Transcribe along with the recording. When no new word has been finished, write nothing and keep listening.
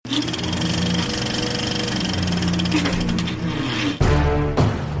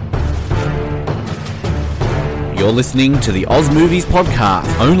You're listening to the Oz Movies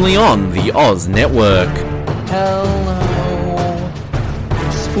Podcast, only on the Oz Network. Hello,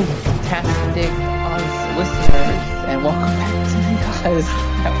 spooktastic Oz listeners, and welcome back to the Oz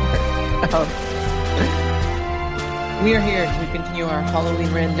Network. We are here to continue our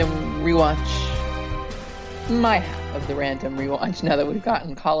Halloween random rewatch. My half of the random rewatch. Now that we've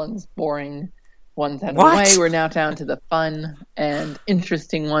gotten Colin's boring ones out of the way, we're now down to the fun and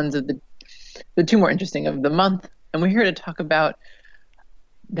interesting ones of the two more interesting of the month. And we're here to talk about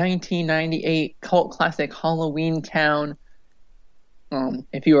 1998 cult classic Halloweentown.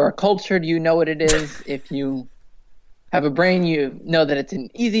 If you are cultured, you know what it is. If you have a brain, you know that it's an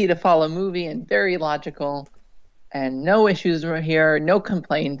easy to follow movie and very logical. And no issues right here, no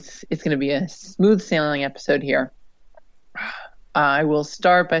complaints. It's going to be a smooth sailing episode here. I will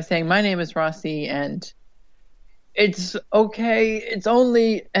start by saying my name is Rossi, and it's okay. It's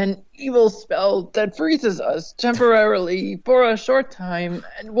only an evil spell that freezes us temporarily for a short time,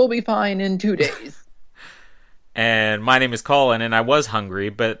 and we'll be fine in 2 days. And my name is Colin, and I was hungry,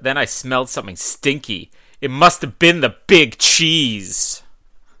 but then I smelled something stinky. It must have been the big cheese.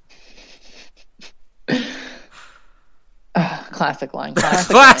 Classic line.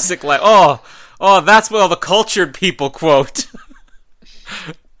 Classic line. Oh, that's what all the cultured people quote.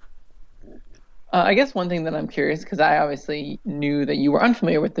 I guess one thing that I'm curious, because I obviously knew that you were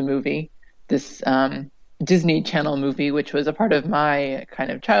unfamiliar with the movie, this Disney Channel movie, which was a part of my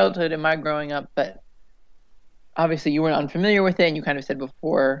kind of childhood and my growing up, but obviously you weren't unfamiliar with it, and you kind of said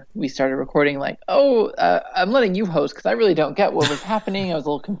before we started recording, like, I'm letting you host, because I really don't get what was happening. I was a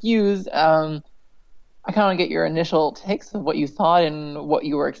little confused. I kind of want to get your initial takes of what you thought and what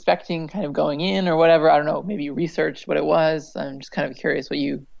you were expecting kind of going in or whatever. I don't know, maybe you researched what it was. I'm just kind of curious what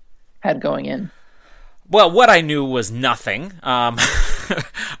you had going in. Well, what I knew was nothing.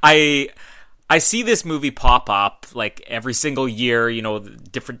 I see this movie pop up like every single year. You know,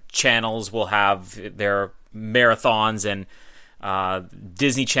 different channels will have their marathons, and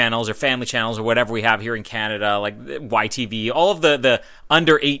Disney channels or family channels or whatever we have here in Canada, like YTV, all of the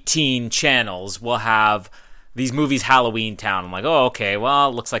under 18 channels will have these movies Halloweentown. I'm like, oh, okay, well,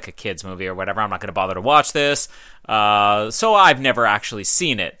 it looks like a kid's movie or whatever. I'm not going to bother to watch this. So I've never actually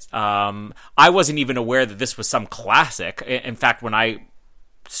seen it. I wasn't even aware that this was some classic. In fact, when I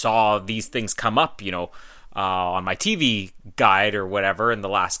saw these things come up, on my TV guide or whatever in the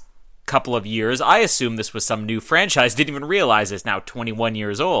last couple of years, I assumed this was some new franchise. Didn't even realize it's now 21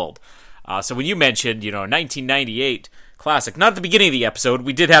 years old. So when you mentioned, 1998 classic, not at the beginning of the episode,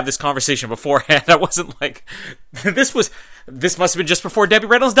 we did have this conversation beforehand. I wasn't like, this must have been just before Debbie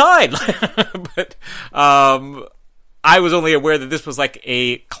Reynolds died. But I was only aware that this was like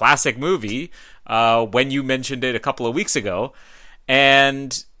a classic movie when you mentioned it a couple of weeks ago,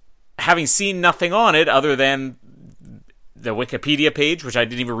 and having seen nothing on it other than the Wikipedia page, which I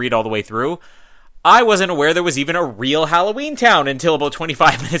didn't even read all the way through, I wasn't aware there was even a real Halloweentown until about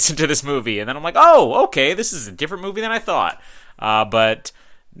 25 minutes into this movie. And then I'm like, oh, okay, this is a different movie than I thought. But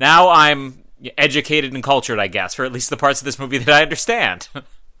now I'm educated and cultured, I guess, for at least the parts of this movie that I understand.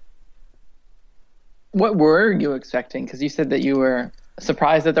 What were you expecting? Because you said that you were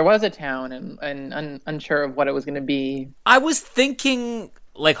surprised that there was a town and unsure of what it was going to be. I was thinking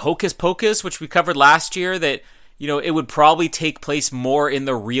like Hocus Pocus, which we covered last year, that it would probably take place more in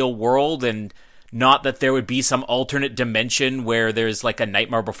the real world, and not that there would be some alternate dimension where there's like a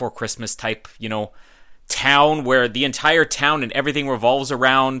Nightmare Before Christmas type, town where the entire town and everything revolves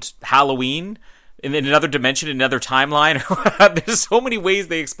around Halloween in another dimension, another timeline. There's so many ways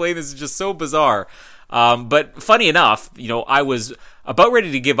they explain this. It's just so bizarre. But funny enough, I was about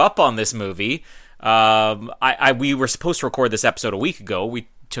ready to give up on this movie. We were supposed to record this episode a week ago. We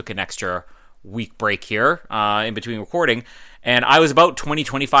took an extra week break here in between recording, and I was about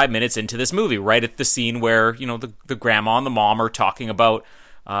 25 minutes into this movie, right at the scene where the grandma and the mom are talking about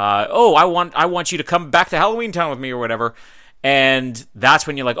I want you to come back to Halloweentown with me or whatever, and that's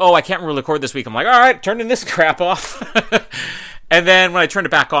when you're like, I can't really record this week. I'm like, all right, turning this crap off. And then when I turned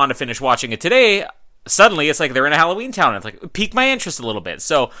it back on to finish watching it today, suddenly it's like they're in a Halloweentown. It's like, it piqued my interest a little bit.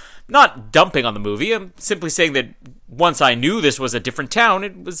 So, not dumping on the movie. I'm simply saying that once I knew this was a different town,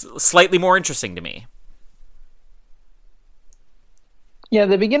 it was slightly more interesting to me. Yeah,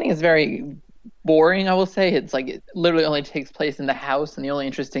 the beginning is very boring, I will say. It's like it literally only takes place in the house, and the only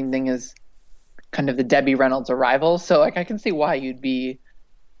interesting thing is kind of the Debbie Reynolds arrival. So, like, I can see why you'd be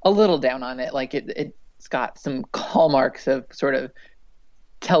a little down on it. Like, it's got some hallmarks of sort of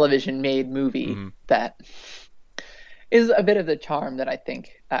television-made movie that is a bit of the charm that I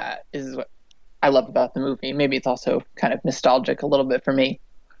think is what I love about the movie. Maybe it's also kind of nostalgic a little bit for me.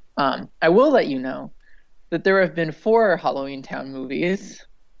 I will let you know that there have been 4 Halloweentown movies.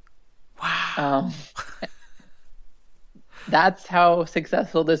 Wow. That's how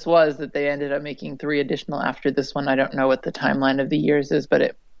successful this was, that they ended up making 3 additional after this one. I don't know what the timeline of the years is, but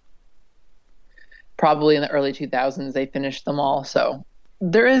it probably in the early 2000s they finished them all. So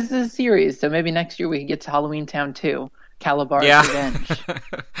there is a series. So maybe next year we can get to Halloweentown 2, Calabar's Revenge.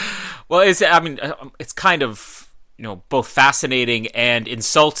 Well, it's kind of, both fascinating and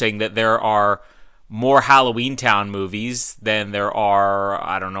insulting that there are more Halloweentown movies than there are,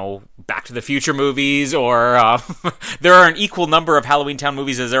 I don't know, Back to the Future movies, or there are an equal number of Halloweentown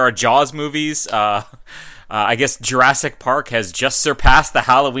movies as there are Jaws movies. I guess Jurassic Park has just surpassed the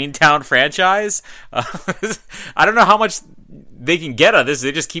Halloweentown franchise. I don't know how much they can get of this.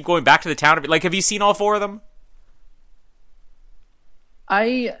 They just keep going back to the town. Like, have you seen all 4 of them?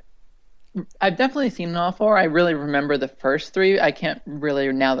 I've definitely seen all 4. I really remember the first 3. I can't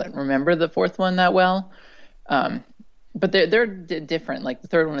really now that remember the 4th one that well. But they're different. Like the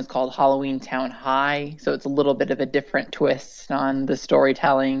 3rd one is called Halloweentown High, so it's a little bit of a different twist on the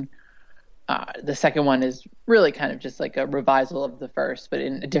storytelling. The 2nd one is really kind of just like a revisal of the first, but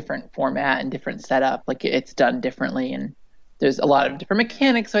in a different format and different setup. Like it's done differently, and there's a lot of different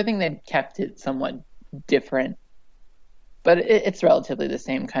mechanics. So I think they've kept it somewhat different. But it's relatively the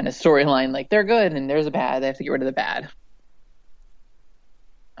same kind of storyline. Like, they're good and there's a bad. They have to get rid of the bad.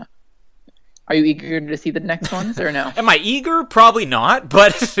 Are you eager to see the next ones or no? Am I eager? Probably not.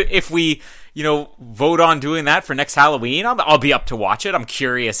 But if we, vote on doing that for next Halloween, I'll be up to watch it. I'm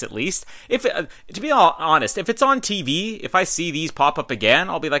curious at least. To be honest, if it's on TV, if I see these pop up again,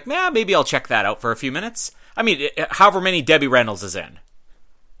 I'll be like, maybe I'll check that out for a few minutes. I mean, however many Debbie Reynolds is in.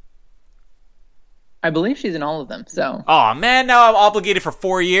 I believe she's in all of them, so... Oh, man, now I'm obligated for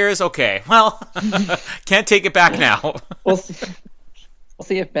 4 years? Okay, well, can't take it back now. We'll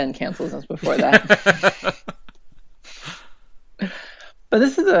see if Ben cancels us before that. But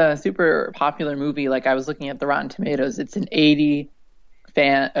this is a super popular movie. Like, I was looking at the Rotten Tomatoes. It's an 80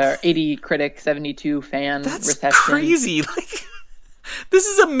 critic, 72 fan reception. That's crazy. Like, this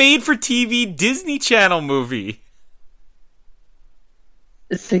is a made-for-TV Disney Channel movie.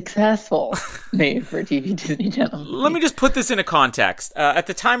 Successful made-for-TV Disney Channel movie. Let me just put this into context. At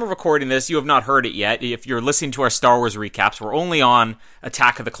the time of recording this, you have not heard it yet. If you're listening to our Star Wars recaps, we're only on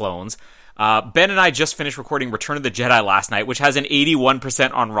Attack of the Clones. Ben and I just finished recording Return of the Jedi last night, which has an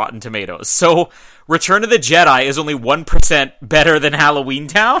 81% on Rotten Tomatoes. So, Return of the Jedi is only 1% better than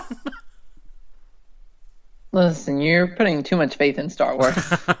Halloweentown? Listen, you're putting too much faith in Star Wars.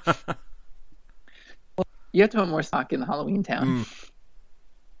 You have to put more stock in the Halloweentown.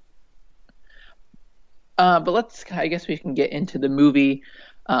 But I guess we can get into the movie.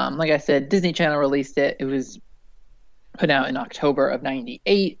 Like I said, Disney Channel released it. It was put out in October of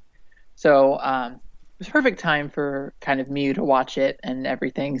 98. So it was perfect time for kind of me to watch it and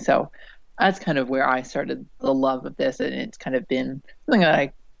everything. So that's kind of where I started the love of this. And it's kind of been something that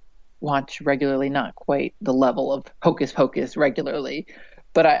I watch regularly, not quite the level of Hocus Pocus regularly.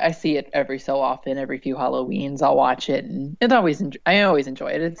 But I see it every so often, every few Halloweens. I'll watch it, and I always enjoy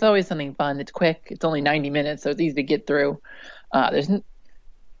it. It's always something fun. It's quick. It's only 90 minutes, so it's easy to get through. In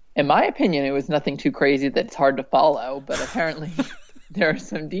my opinion, it was nothing too crazy that's hard to follow, but apparently there are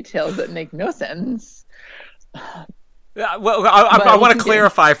some details that make no sense. Well, I want to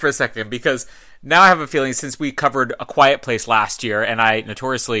clarify for a second, because now I have a feeling, since we covered A Quiet Place last year, and I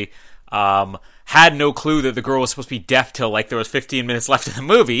notoriously had no clue that the girl was supposed to be deaf till like there was 15 minutes left in the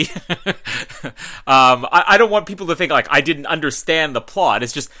movie. I don't want people to think like I didn't understand the plot.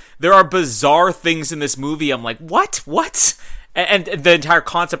 It's just there are bizarre things in this movie. I'm like, what? And the entire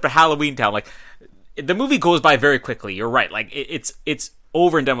concept of Halloweentown, like the movie goes by very quickly. You're right. Like it's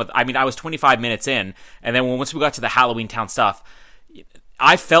over and done with. I mean, I was 25 minutes in, and then once we got to the Halloweentown stuff,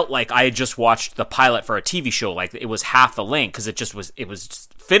 I felt like I had just watched the pilot for a TV show. Like it was half the length, because it was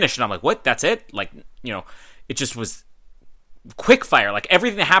just finished, and I'm like, what? That's it? Like, it just was quick fire. Like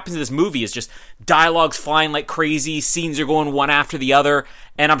everything that happens in this movie is just dialogues flying like crazy, scenes are going one after the other,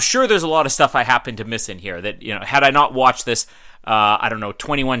 and I'm sure there's a lot of stuff I happen to miss in here that, had I not watched this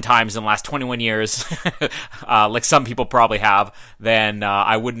 21 times in the last 21 years, like some people probably have, then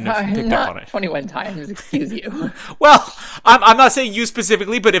I wouldn't have picked up on it. 21 times, excuse you. Well, I'm not saying you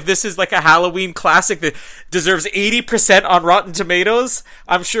specifically, but if this is like a Halloween classic that deserves 80% on Rotten Tomatoes,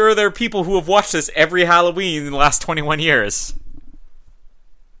 I'm sure there are people who have watched this every Halloween in the last 21 years.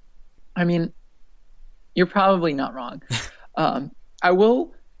 I mean, you're probably not wrong. I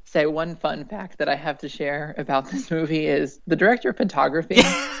will say one fun fact that I have to share about this movie is the director of photography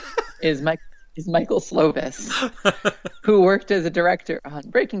is is Michael Slovis, who worked as a director on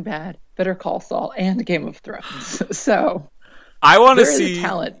Breaking Bad, Better Call Saul, and Game of Thrones. So I want to there see is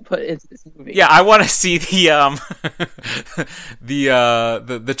talent put into this movie. Yeah, I want to see the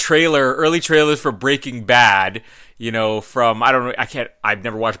the trailer, early trailers for Breaking Bad. You know, from I don't know, I've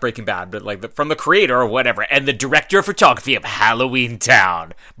never watched Breaking Bad, but like from the creator or whatever, and the director of photography of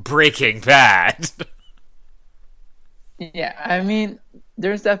Halloweentown, Breaking Bad. Yeah, I mean,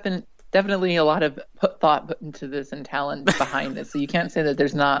 there's definitely a lot of thought put into this and talent behind this. So you can't say that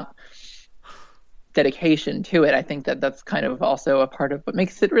there's not dedication to it. I think that that's kind of also a part of what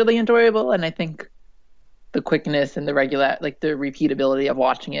makes it really enjoyable. And I think the quickness and the the repeatability of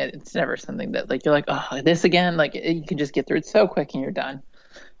watching it, it's never something that like you're like, oh, this again. Like you can just get through it so quick and you're done.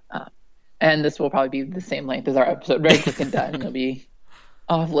 And this will probably be the same length as our episode, very quick and done. You'll be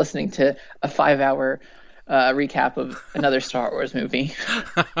off listening to a 5-hour recap of another Star Wars movie.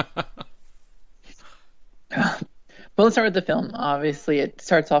 But let's start with the film. Obviously, it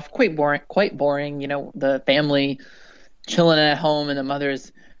starts off quite boring. You know, the family chilling at home, and the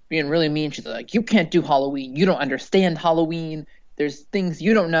mother's being really mean. She's like, "You can't do Halloween. You don't understand Halloween. There's things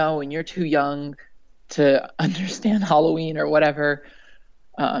you don't know, and you're too young to understand Halloween or whatever."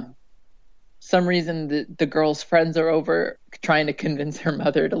 Some reason the girl's friends are over trying to convince her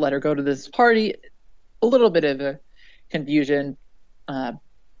mother to let her go to this party. A little bit of a confusion,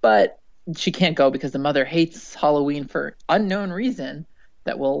 but she can't go because the mother hates Halloween for unknown reason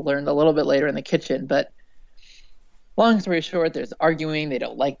that we'll learn a little bit later in the kitchen. But long story short, there's arguing. They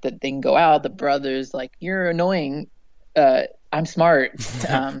don't like that they can go out. The brother's like, "You're annoying. I'm smart."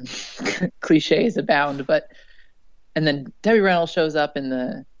 Cliches abound. And then Debbie Reynolds shows up in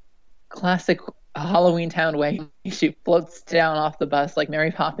the classic Halloweentown way. She floats down off the bus like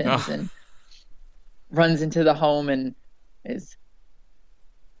Mary Poppins and runs into the home and is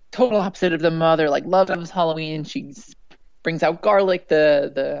total opposite of the mother, like loves Halloween. She brings out garlic,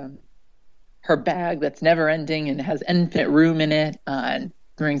 her bag that's never ending and has infinite room in it, and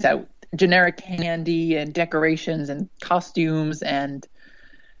brings out generic candy and decorations and costumes. And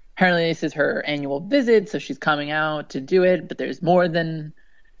apparently this is her annual visit, so she's coming out to do it, but there's more than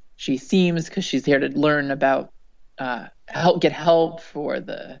she seems, because she's here to learn about get help for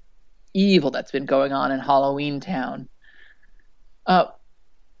the evil that's been going on in Halloweentown.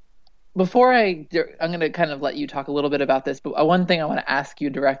 Before I'm going to kind of let you talk a little bit about this, but one thing I want to ask you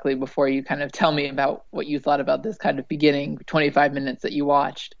directly before you kind of tell me about what you thought about this kind of beginning 25 minutes that you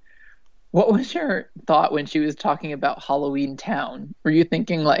watched. What was your thought when she was talking about Halloweentown? Were you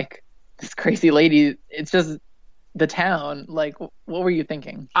thinking like, this crazy lady, it's just the town? Like, what were you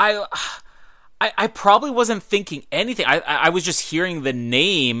thinking? I probably wasn't thinking anything. I was just hearing the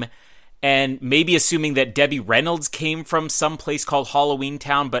name and maybe assuming that Debbie Reynolds came from some place called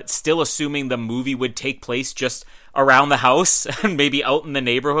Halloweentown, but still assuming the movie would take place just around the house and maybe out in the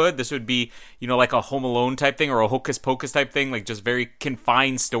neighborhood. This would be, you know, like a Home Alone type thing or a Hocus Pocus type thing, like just very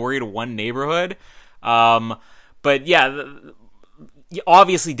confined story to one neighborhood. But yeah,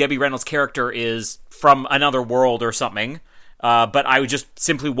 obviously Debbie Reynolds' character is from another world or something. But I just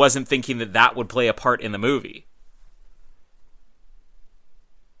simply wasn't thinking that would play a part in the movie.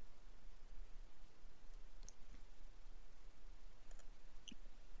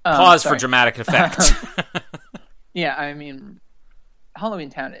 Pause for dramatic effect. Yeah, I mean,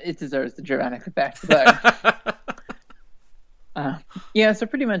 Halloweentown, it deserves the dramatic effect. But yeah, so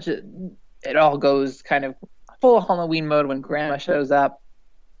pretty much it all goes kind of full Halloween mode when Grandma shows up.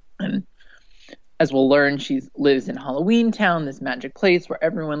 And as we'll learn, she lives in Halloweentown, this magic place where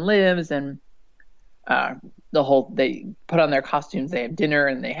everyone lives. And they put on their costumes, they have dinner,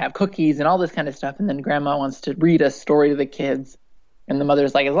 and they have cookies and all this kind of stuff. And then Grandma wants to read a story to the kids. And the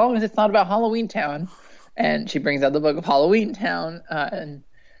mother's like, as long as it's not about Halloweentown. And she brings out the book of Halloweentown.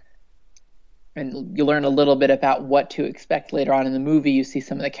 And you learn a little bit about what to expect later on in the movie. You see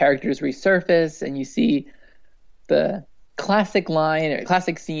some of the characters resurface, and you see the classic line or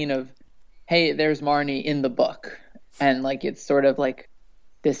classic scene of, hey, there's Marnie in the book. And like it's sort of like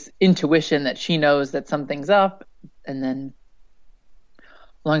this intuition that she knows that something's up. And then,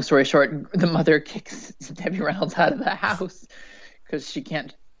 long story short, the mother kicks Debbie Reynolds out of the house because she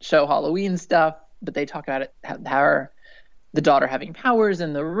can't show Halloween stuff. But they talk about it, how the daughter having powers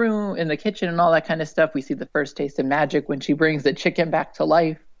in the room, in the kitchen, and all that kind of stuff. We see the first taste of magic when she brings the chicken back to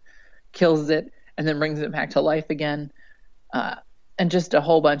life, kills it, and then brings it back to life again. And just a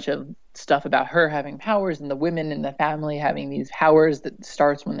whole bunch of stuff about her having powers and the women in the family having these powers that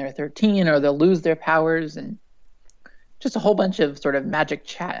starts when they're 13 or they'll lose their powers, and just a whole bunch of sort of magic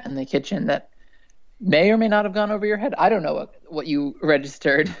chat in the kitchen that may or may not have gone over your head. I don't know what you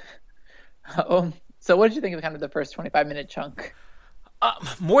registered So what did you think of kind of the first 25-minute chunk?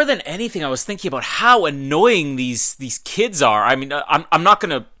 More than anything, I was thinking about how annoying these kids are. I mean, I'm not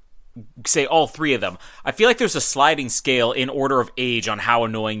gonna say all three of them. I feel like there's a sliding scale in order of age on how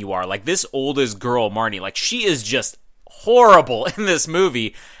annoying you are. Like this oldest girl, Marnie, like she is just horrible in this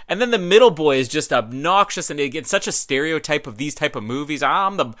movie. And then the middle boy is just obnoxious, and it gets such a stereotype of these type of movies.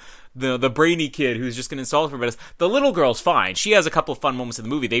 I'm the brainy kid who's just gonna insult everybody. The little girl's fine. She has a couple of fun moments in the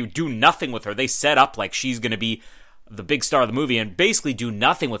movie. They do nothing with her. They set up like she's gonna be the big star of the movie and basically do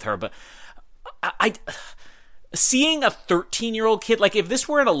nothing with her. But I seeing a 13-year-old kid, like if this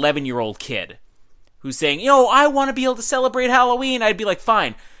were an 11-year-old kid who's saying, I want to be able to celebrate Halloween, I'd be like,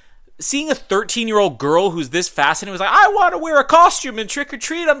 fine. Seeing a 13-year-old girl who's this fascinating, was like, I want to wear a costume and trick or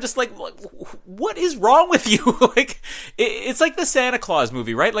treat. I'm just like, what is wrong with you? Like, it's like the Santa Claus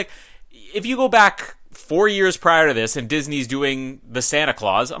movie, right? Like, if you go back 4 years prior to this, and Disney's doing the Santa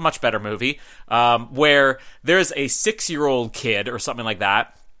Claus, a much better movie, where there's a 6-year-old kid or something like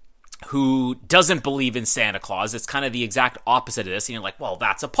that who doesn't believe in Santa Claus. It's kind of the exact opposite of this, and you're like, well,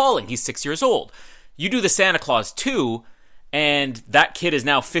 that's appalling. He's 6 years old. You do the Santa Claus 2, and that kid is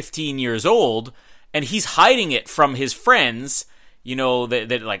now 15 years old, and he's hiding it from his friends,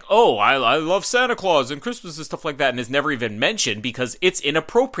 that like, oh, I love Santa Claus and Christmas and stuff like that, and it's never even mentioned because it's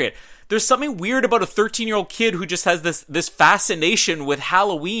inappropriate. There's something weird about a 13-year-old kid who just has this fascination with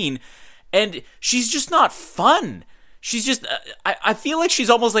Halloween, and she's just not fun. She's just, I feel like she's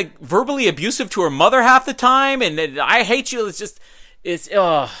almost like verbally abusive to her mother half the time, and I hate you.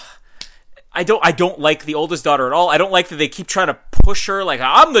 I don't like the oldest daughter at all. I don't like that they keep trying to push her like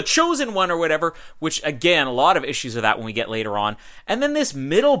I'm the chosen one or whatever, which again, a lot of issues with that when we get later on. And then this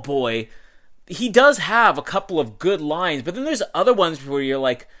middle boy, he does have a couple of good lines, but then there's other ones where you're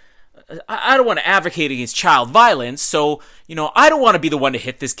like, I don't want to advocate against child violence, so, I don't want to be the one to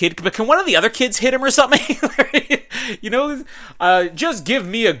hit this kid, but can one of the other kids hit him or something? Just give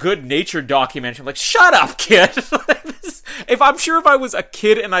me a good nature documentary. I'm like, shut up, kid. If I was a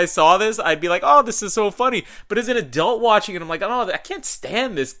kid and I saw this, I'd be like, oh, this is so funny. But as an adult watching it, I'm like, oh, I can't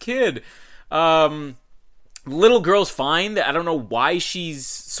stand this kid. Little girl's fine. I don't know why she's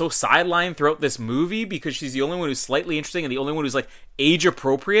so sidelined throughout this movie, because she's the only one who's slightly interesting and the only one who's like age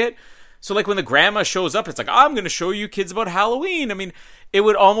appropriate. So like when the grandma shows up, it's like, I'm going to show you kids about Halloween. I mean, it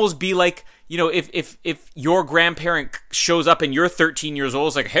would almost be like, if your grandparent shows up and you're 13 years old,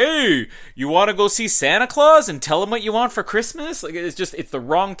 it's like, hey, you want to go see Santa Claus and tell him what you want for Christmas? Like, it's the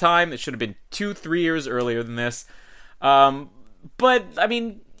wrong time. It should have been 2-3 years earlier than this. But I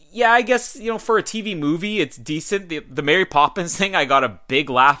mean, yeah, I guess, for a TV movie, it's decent. The Mary Poppins thing, I got a big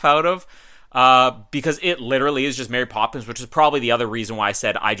laugh out of, because it literally is just Mary Poppins, which is probably the other reason why I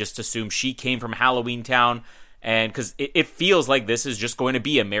said I just assumed she came from Halloweentown, and because it feels like this is just going to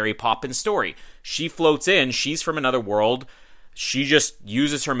be a Mary Poppins story. She floats in, she's from another world, she just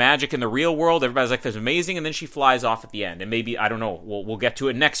uses her magic in the real world, everybody's like, that's amazing, and then she flies off at the end, and maybe, I don't know, we'll get to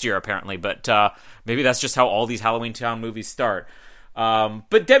it next year apparently, but maybe that's just how all these Halloweentown movies start.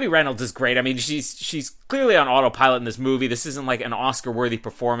 But Debbie Reynolds is great. I mean, she's clearly on autopilot in this movie. This isn't like an Oscar-worthy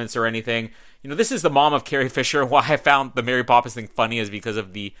performance or anything. This is the mom of Carrie Fisher. Why I found the Mary Poppins thing funny is because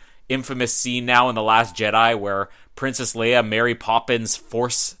of the infamous scene now in The Last Jedi where Princess Leia, Mary Poppins,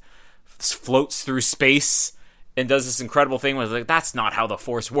 force floats through space and does this incredible thing where it's like, that's not how the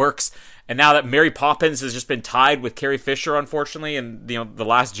Force works. And now that Mary Poppins has just been tied with Carrie Fisher, unfortunately, in The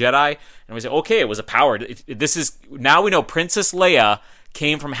Last Jedi, and we say, okay, it was a power. This is, now we know Princess Leia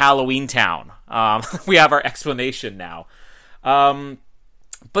came from Halloweentown. We have our explanation now.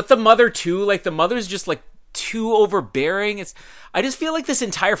 But the mother too, like the mother's just like too overbearing. I just feel like this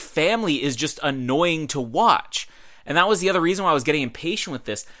entire family is just annoying to watch. And that was the other reason why I was getting impatient with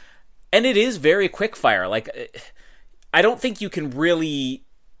this. And it is very quick fire. Like, I don't think you can really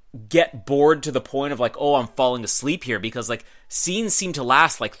get bored to the point of like, oh, I'm falling asleep here, because like scenes seem to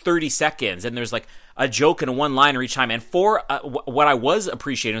last like 30 seconds and there's like a joke and a one-liner each time. And for what I was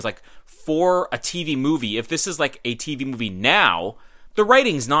appreciating was like, for a TV movie, if this is like a TV movie now, the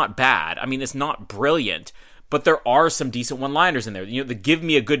writing's not bad. I mean, it's not brilliant, but there are some decent one-liners in there. The Give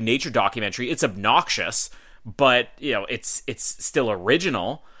Me a Good Nature documentary, it's obnoxious, but it's still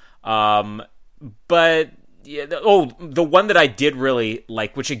original. But yeah, the one that I did really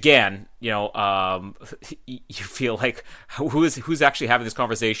like, which again, you feel like who's actually having this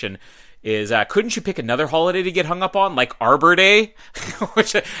conversation, is couldn't you pick another holiday to get hung up on, like Arbor Day?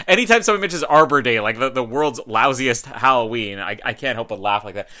 Which anytime someone mentions Arbor Day, like the world's lousiest Halloween, I can't help but laugh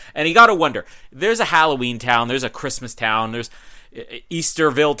like that. And you gotta wonder, there's a Halloweentown, there's a Christmas town, there's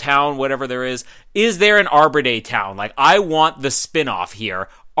Easterville town, whatever there is there an Arbor Day town? Like, I want the spin-off here.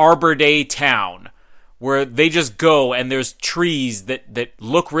 Arbor Day Town, where they just go and there's trees that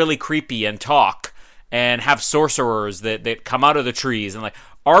look really creepy and talk and have sorcerers that come out of the trees. And like,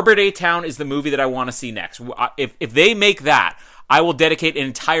 Arbor Day Town is the movie that I want to see next. If they make that, I will dedicate an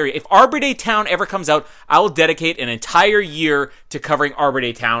entire... If Arbor Day Town ever comes out, I will dedicate an entire year to covering Arbor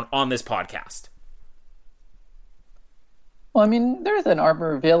Day Town on this podcast. Well, I mean, there's an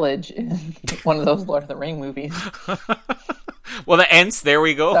Arbor Village in one of those Lord of the Ring movies. Well, the Ents, there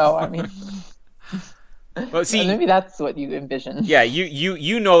we go. So, I mean... Well, see, maybe that's what you envision. Yeah,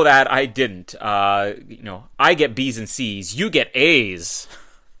 you know that I didn't. I get B's and C's. You get A's.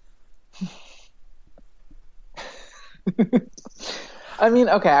 I mean,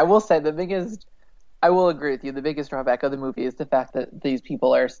 okay, I will say I will agree with you. The biggest drawback of the movie is the fact that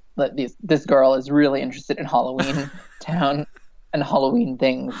this girl is really interested in Halloween Town and Halloween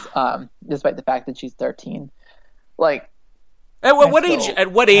things, despite the fact that she's 13. Like, at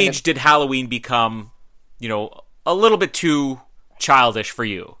what age did Halloween become, a little bit too childish for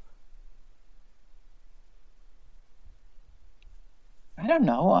you? I don't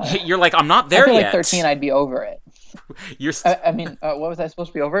know. You're like, I'm not there I feel yet. Like 13, I'd be over it. I mean, what was I supposed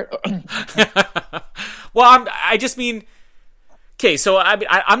to be over it? Well, I just mean, okay, so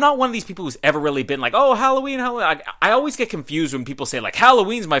I'm not one of these people who's ever really been like, oh, Halloween. I always get confused when people say like,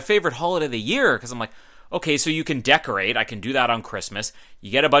 Halloween's my favorite holiday of the year, because I'm like, okay, so you can decorate. I can do that on Christmas.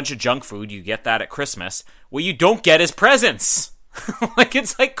 You get a bunch of junk food. You get that at Christmas. What you don't get is presents. Like,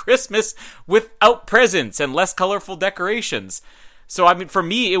 it's like Christmas without presents and less colorful decorations. So, I mean, for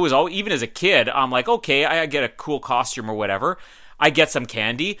me, it was all, even as a kid, I'm like, okay, I get a cool costume or whatever. I get some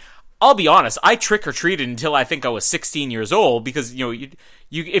candy. I'll be honest, I trick-or-treated until I think I was 16 years old because,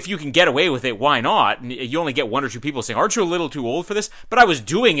 if you can get away with it, why not? And you only get one or two people saying, aren't you a little too old for this? But I was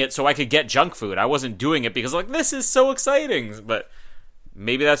doing it so I could get junk food. I wasn't doing it because, like, this is so exciting. But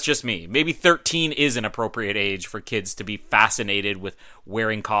maybe that's just me. Maybe 13 is an appropriate age for kids to be fascinated with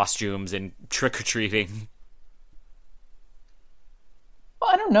wearing costumes and trick-or-treating.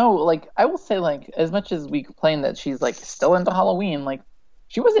 Well, I don't know. Like, I will say, like, as much as we complain that she's, like, still into Halloween, like,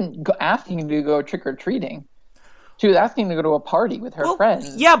 she wasn't asking to go trick-or-treating. She was asking to go to a party with her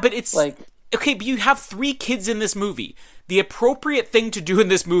friends. Yeah, but it's... like, okay, but you have 3 kids in this movie. The appropriate thing to do in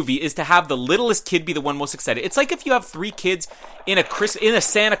this movie is to have the littlest kid be the one most excited. It's like if you have 3 kids in a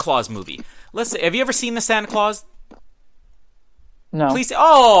Santa Claus movie. Have you ever seen the Santa Claus? No. Please...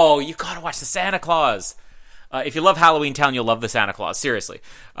 Oh, you gotta watch the Santa Claus. If you love Halloweentown, you'll love the Santa Claus. Seriously.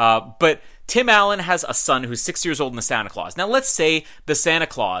 But Tim Allen has a son who's 6 years old in the Santa Claus. Now, let's say the Santa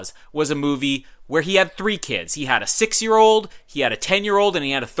Claus was a movie where he had 3 kids. He had a 6-year-old, he had a 10-year-old, and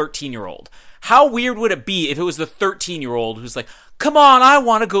he had a 13-year-old. How weird would it be if it was the 13-year-old who's like, come on, I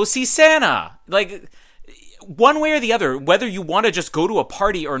want to go see Santa? Like, one way or the other, whether you want to just go to a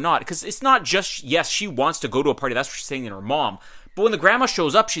party or not, because it's not just, yes, she wants to go to a party. That's what she's saying to her mom. But when the grandma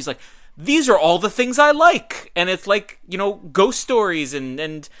shows up, she's like, these are all the things I like. And it's like, ghost stories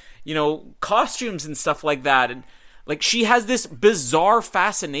and costumes and stuff like that. And like, she has this bizarre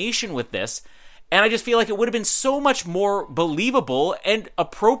fascination with this. And I just feel like it would have been so much more believable and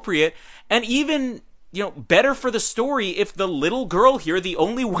appropriate and even, better for the story if the little girl here, the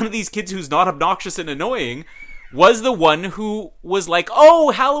only one of these kids who's not obnoxious and annoying, was the one who was like,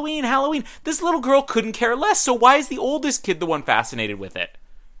 oh, Halloween, Halloween. This little girl couldn't care less. So why is the oldest kid the one fascinated with it?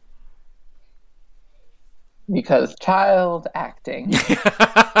 Because child acting.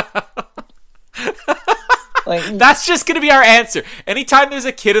 Like, that's just going to be our answer. Anytime there's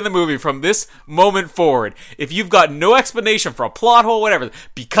a kid in the movie from this moment forward, if you've got no explanation for a plot hole, whatever,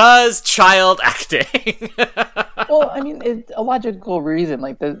 because child acting. Well, I mean, it's a logical reason.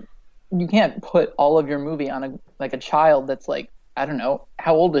 Like, you can't put all of your movie on a child that's like, I don't know,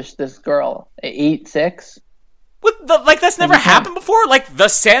 how old is this girl? 8, 6? That's never happened before? Like, the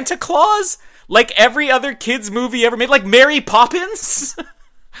Santa Claus? Like every other kid's movie ever made? Like Mary Poppins?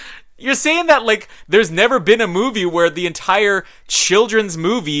 You're saying that, like, there's never been a movie where the entire children's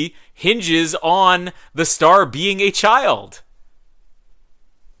movie hinges on the star being a child.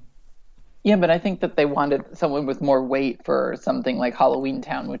 Yeah, but I think that they wanted someone with more weight for something like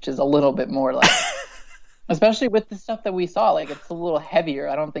Halloweentown, which is a little bit more like... especially with the stuff that we saw, like, it's a little heavier.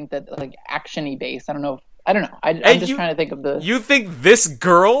 I don't think that, like, action-y based. I don't know. I'm just trying to think of the... You think this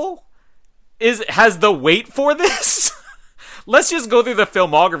girl has the weight for this? Let's just go through the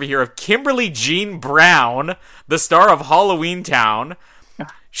filmography here of Kimberly Jean Brown, the star of Halloweentown.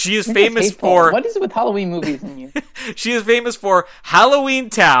 She is famous for... What is it with Halloween movies in you? She is famous for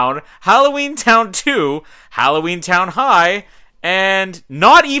Halloweentown, Halloweentown 2, Halloweentown High, and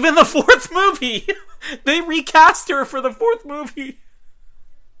not even the 4th movie. They recast her for the 4th movie.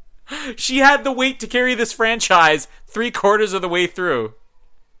 She had the weight to carry this franchise 3/4 of the way through.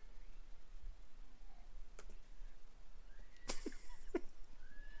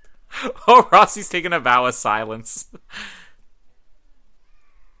 Oh, Rossi's taking a vow of silence.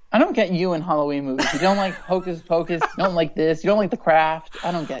 I don't get you in Halloween movies. You don't like Hocus Pocus. You don't like this. You don't like The Craft.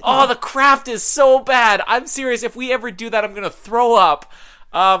 I don't get you. Oh, The Craft is so bad. I'm serious. If we ever do that, I'm going to throw up.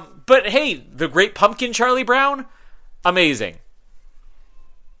 But hey, The Great Pumpkin, Charlie Brown, amazing.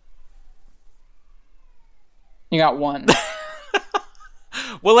 You got one.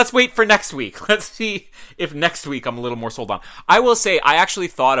 Well, let's wait for next week. Let's see if next week I'm a little more sold on. I will say, I actually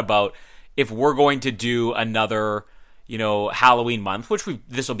thought about if we're going to do another, Halloween month, which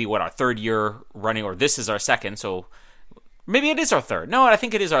this will be our third year running, or this is our second, so maybe it is our third. No, I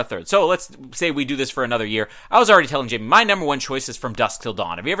think it is our third. So let's say we do this for another year. I was already telling Jamie, my number one choice is From Dusk Till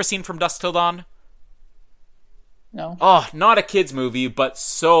Dawn. Have you ever seen From Dusk Till Dawn? No. Oh, not a kid's movie, but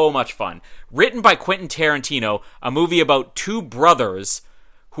so much fun. Written by Quentin Tarantino, a movie about two brothers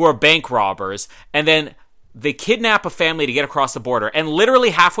who are bank robbers, and then they kidnap a family to get across the border, and literally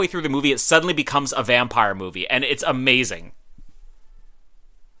halfway through the movie, it suddenly becomes a vampire movie, and it's amazing.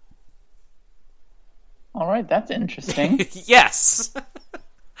 All right, that's interesting. Yes.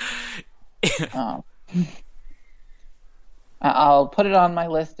 Oh. I'll put it on my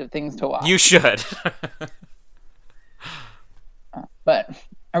list of things to watch. You should. But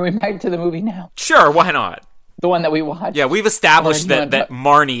are we back to the movie now? Sure, why not? The one that we watched? Yeah, we've established that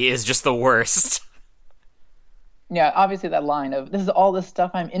Marnie is just the worst. Yeah, obviously that line of, this is all the stuff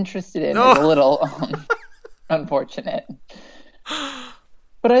I'm interested in, is a little unfortunate.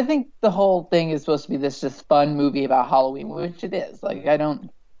 But I think the whole thing is supposed to be this just fun movie about Halloween, which it is. Like,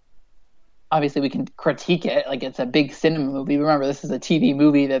 obviously we can critique it, like it's a big cinema movie. Remember, this is a TV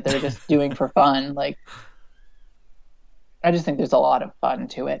movie that they're just doing for fun. Like, I just think there's a lot of fun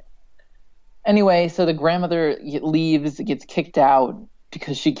to it. Anyway, so the grandmother leaves, gets kicked out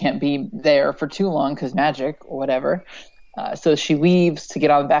because she can't be there for too long because magic or whatever. So she leaves to get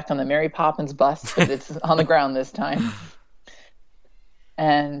back on the Mary Poppins bus, but it's on the ground this time.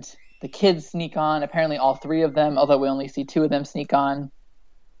 And the kids sneak on, apparently all three of them, although we only see two of them sneak on.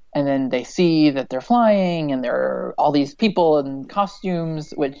 And then they see that they're flying and there are all these people in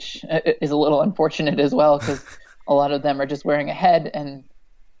costumes, which is a little unfortunate as well because a lot of them are just wearing a head and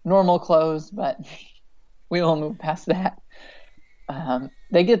normal clothes, but we will move past that.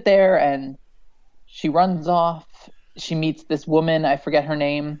 They get there and she runs off. She meets this woman. I forget her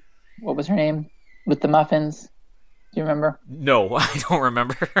name. What was her name? With the muffins. Do you remember? No, I don't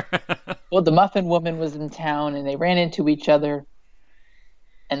remember. Well, the muffin woman was in town and they ran into each other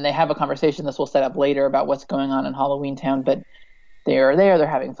and they have a conversation. This will set up later about what's going on in Halloweentown, but they're there, they're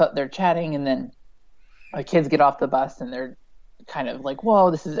having fun, they're chatting, and then the kids get off the bus and they're kind of like,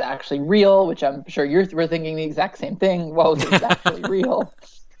 whoa, this is actually real, which I'm sure we're thinking the exact same thing. Whoa, this is actually real.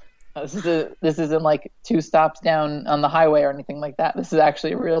 This isn't like 2 stops down on the highway or anything like that. This is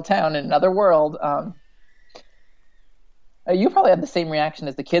actually a real town in another world. You probably had the same reaction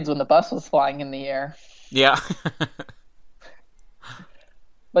as the kids when the bus was flying in the air. Yeah.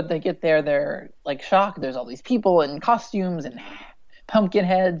 But they get there, they're like shocked. There's all these people in costumes and pumpkin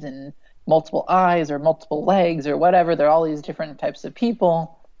heads and multiple eyes or multiple legs or whatever. There are all these different types of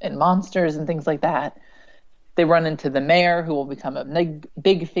people and monsters and things like that. They run into the mayor, who will become a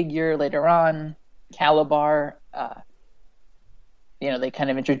big figure later on, Calabar. They kind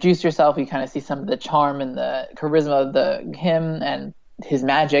of introduce yourself. You kind of see some of the charm and the charisma of him and his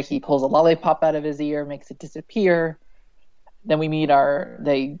magic. He pulls a lollipop out of his ear, makes it disappear. Then we meet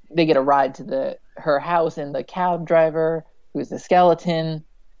they get a ride to her house, and the cab driver, who's the skeleton.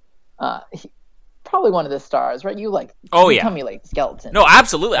 Probably one of the stars, right? You tell me like skeleton. No,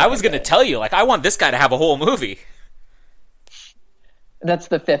 absolutely. I was going to tell you, I want this guy to have a whole movie. That's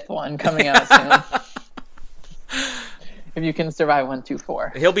the 5th one coming out soon. If you can survive 1, 2,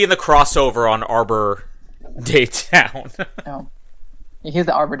 4. He'll be in the crossover on Arbor Day Town. Oh, he's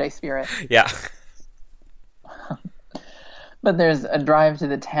the Arbor Day spirit. Yeah. But there's a drive to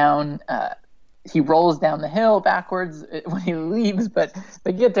the town. He rolls down the hill backwards when he leaves, but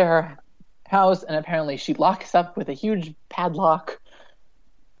they get to her house, and apparently she locks up with a huge padlock.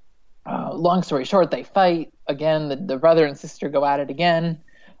 Long story short, they fight again. The brother and sister go at it again.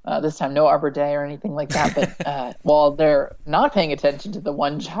 This time, no Arbor Day or anything like that. But while they're not paying attention to the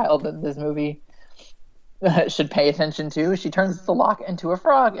one child that this movie should pay attention to, she turns the lock into a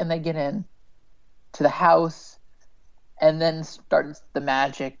frog, and they get in to the house. And then starts the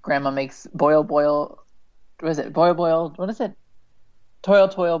magic. Grandma makes boil. What is it? Boil. What is it?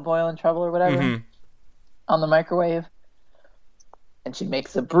 Toil, boil in trouble or whatever. Mm-hmm. On the microwave. and she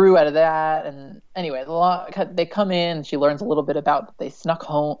makes a brew out of that. And anyway, they come in. She learns a little bit about that they snuck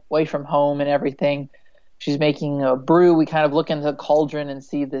home away from home and everything. She's making a brew. We kind of look into the cauldron and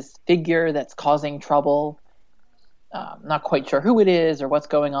see this figure that's causing trouble. Not quite sure who it is or what's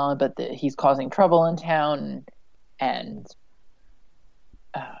going on, but he's causing trouble in town, and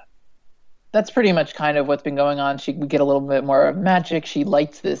that's pretty much kind of what's been going on. We get a little bit more of magic. She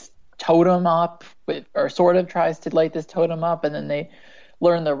lights this totem up, or sort of tries to light this totem up, and then they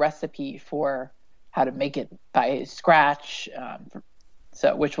learn the recipe for how to make it by scratch,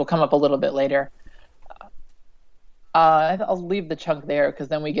 which will come up a little bit later. I'll leave the chunk there because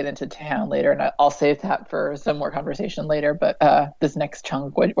then we get into town later, and I'll save that for some more conversation later. But this next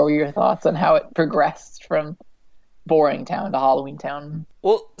chunk, what were your thoughts on how it progressed from Boring Town to Halloweentown?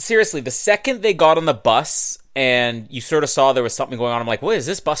 Well, seriously, the second they got on the bus and you sort of saw there was something going on, I'm like, what, is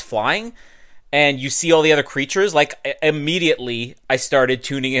this bus flying? And you see all the other creatures, like, immediately I started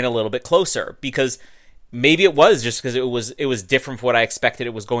tuning in a little bit closer, because maybe it was just because it was different from what I expected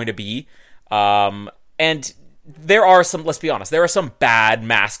it was going to be. And there are some, let's be honest, there are some bad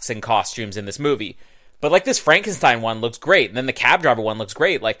masks and costumes in this movie. But, like, this Frankenstein one looks great, and then the cab driver one looks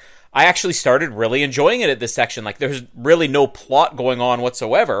great. Like, I actually started really enjoying it at this section. Like, there's really no plot going on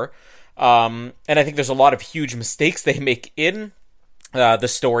whatsoever. And I think there's a lot of huge mistakes they make in the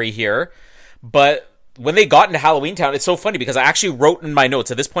story here. But when they got into Halloweentown, it's so funny because I actually wrote in my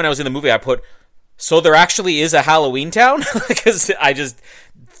notes, at this point I was in the movie, I put, so there actually is a Halloweentown? Because I just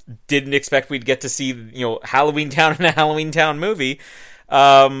didn't expect we'd get to see, Halloweentown in a Halloweentown movie.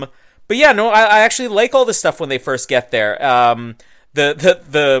 But yeah, no, I actually like all this stuff when they first get there.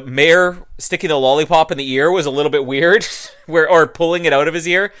 The mayor sticking the lollipop in the ear was a little bit weird, or pulling it out of his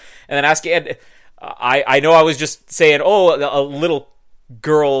ear, and then asking. And I know I was just saying, a little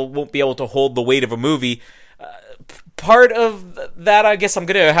girl won't be able to hold the weight of a movie. Part of that, I guess I'm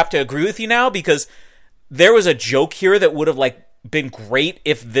gonna have to agree with you now, because there was a joke here that would have been great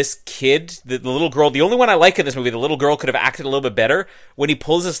if this kid, the little girl, the only one I like in this movie, the little girl could have acted a little bit better when he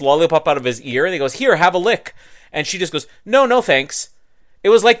pulls this lollipop out of his ear and he goes, "Here, have a lick." And she just goes, no, thanks. It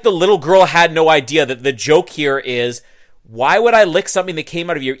was like the little girl had no idea that the joke here is, why would I lick something that came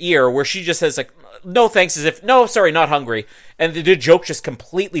out of your ear, where she just says, no thanks, as if, no, sorry, not hungry. And the joke just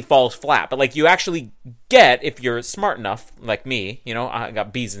completely falls flat. But you actually get, if you're smart enough, like me, I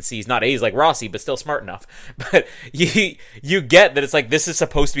got B's and C's, not A's like Rossi, but still smart enough. But you get that it's this is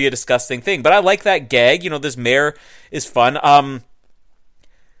supposed to be a disgusting thing. But I like that gag. This mayor is fun.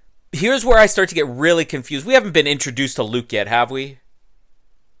 Here's where I start to get really confused. We haven't been introduced to Luke yet, have we?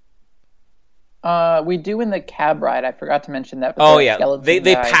 We do in the cab ride. I forgot to mention that. Oh yeah,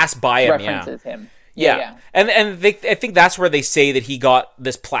 they pass by him. References him. Yeah. And I think that's where they say that he got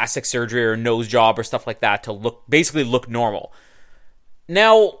this plastic surgery or nose job or stuff like that to look normal.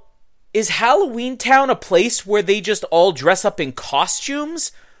 Now, is Halloweentown a place where they just all dress up in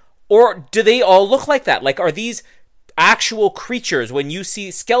costumes, or do they all look like that? Are these actual creatures? When you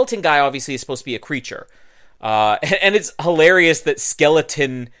see Skeleton Guy, obviously is supposed to be a creature, and it's hilarious that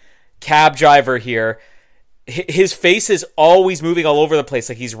Skeleton cab driver here, his face is always moving all over the place.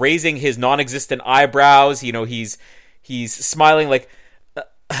 He's raising his non-existent eyebrows. He's smiling.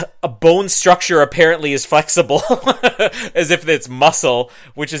 A bone structure apparently is flexible, as if it's muscle,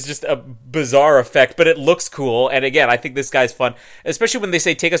 which is just a bizarre effect, but it looks cool. And again, I think this guy's fun, especially when they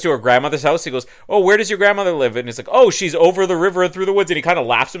say, take us to her grandmother's house. He goes, oh, where does your grandmother live? And he's like, oh, she's over the river and through the woods. And he kind of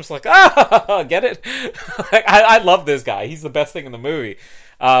laughs. Him, like, get it? I love this guy. He's the best thing in the movie.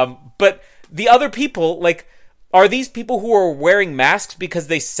 But the other people, are these people who are wearing masks because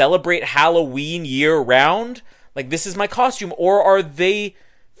they celebrate Halloween year round? This is my costume. Or are they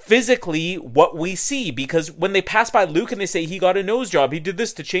physically what we see? Because when they pass by Luke and they say he got a nose job, he did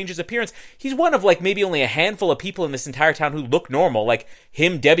this to change his appearance, he's one of maybe only a handful of people in this entire town who look normal.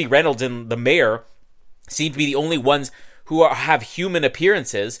 Him, Debbie Reynolds, and the mayor seem to be the only ones who have human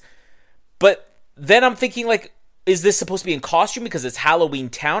appearances. But then I'm thinking, is this supposed to be in costume because it's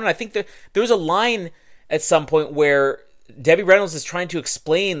Halloweentown? And I think that there was a line at some point where Debbie Reynolds is trying to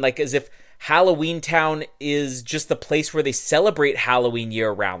explain, as if Halloweentown is just the place where they celebrate Halloween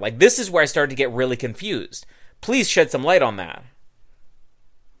year round. This is where I started to get really confused. Please shed some light on that.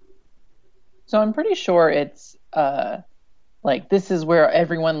 So I'm pretty sure it's this is where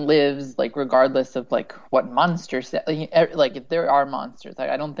everyone lives, regardless of what monsters, if there are monsters.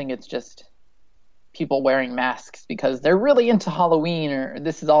 I don't think it's just people wearing masks because they're really into Halloween, or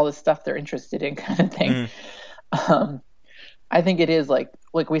this is all the stuff they're interested in, kind of thing. I think it is like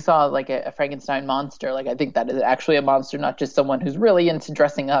we saw a Frankenstein monster. I think that is actually a monster, not just someone who's really into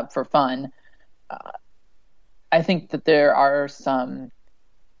dressing up for fun. I think that there are some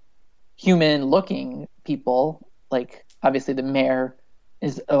human-looking people, like obviously the mayor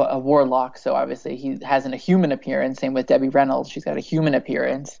is a warlock, so obviously he has a human appearance. Same with Debbie Reynolds, she's got a human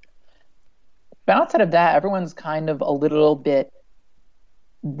appearance. But outside of that, everyone's kind of a little bit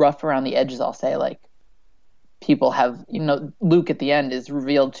rough around the edges, I'll say. Like, people have, Luke at the end is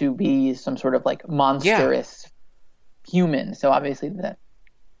revealed to be some sort of like monstrous human. So obviously that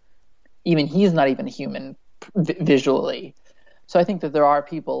even he's not even human visually. So I think that there are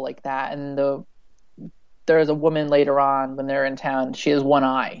people like that. And there's a woman later on when they're in town, she has one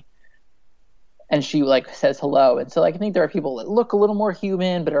eye. And she like says hello. And so like, I think there are people that look a little more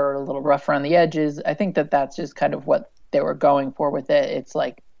human, but are a little rough around the edges. I think that that's just kind of what they were going for with it. It's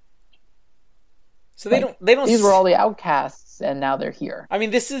like, so they don't. These were all the outcasts, and now they're here. I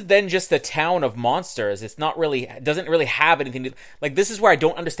mean, this is then just a town of monsters. It's not really, doesn't really have anything to, like, this is where I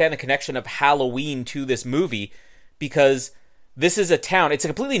don't understand the connection of Halloween to this movie, because this is a town. It's a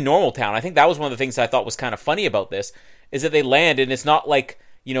completely normal town. I think that was one of the things I thought was kind of funny about this, is that they land, and it's not like,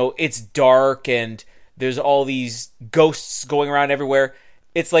 it's dark and there's all these ghosts going around everywhere.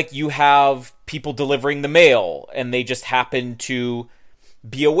 It's like you have people delivering the mail, and they just happen to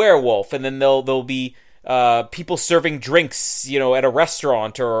be a werewolf, and then there'll be people serving drinks, at a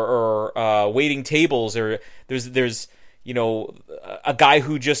restaurant or waiting tables, or there's a guy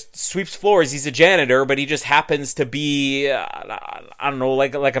who just sweeps floors. He's a janitor, but he just happens to be I don't know,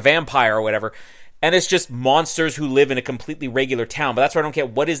 like a vampire or whatever. And it's just monsters who live in a completely regular town. But that's why I don't get,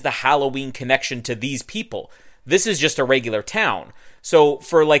 what is the Halloween connection to these people? This is just a regular town. So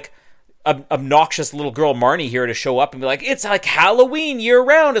for like obnoxious little girl Marnie here to show up and be like, it's like Halloween year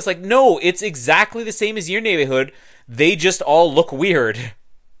round, it's like, no, it's exactly the same as your neighborhood. They just all look weird.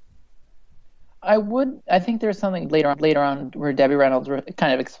 I think there's something later on where Debbie Reynolds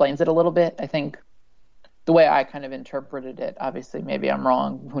kind of explains it a little bit. I think the way I kind of interpreted it, obviously maybe I'm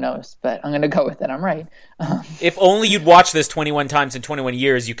wrong, who knows, but I'm going to go with it. I'm right. If only you'd watched this 21 times in 21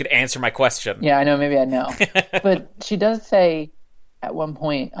 years, you could answer my question. Yeah, I know, maybe I know. But she does say at one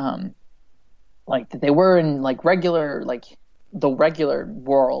point, like, that they were in like regular, like the regular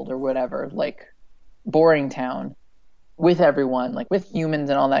world or whatever, like boring town with everyone, like with humans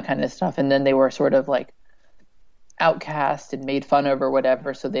and all that kind of stuff. And then they were sort of like outcast and made fun of or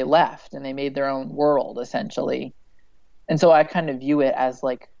whatever. So they left and they made their own world essentially. And so I kind of view it as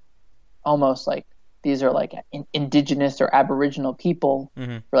like almost like these are like indigenous or Aboriginal people,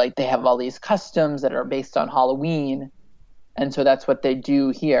 where like they have all these customs that are based on Halloween. And so that's what they do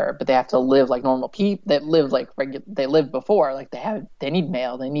here, but they have to live like normal people that live like they lived before. Like they need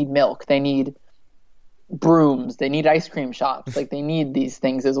mail, they need milk, they need brooms, they need ice cream shops. Like they need these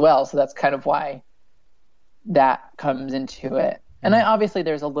things as well. So that's kind of why that comes into it. And obviously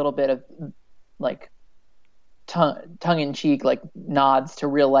there's a little bit of like tongue in cheek, like nods to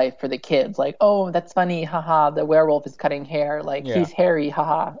real life for the kids. Like, oh, that's funny, haha. The werewolf is cutting hair, like he's hairy,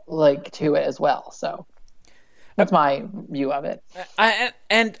 haha. Like to it as well. So. That's my view of it. I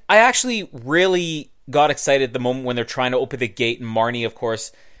actually really got excited the moment when they're trying to open the gate, and Marnie, of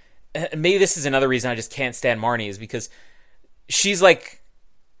course, maybe this is another reason I just can't stand Marnie, is because she's like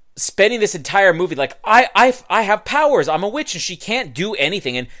spending this entire movie like, I have powers, I'm a witch, and she can't do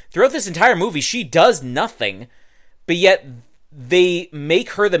anything. And throughout this entire movie, she does nothing, but yet they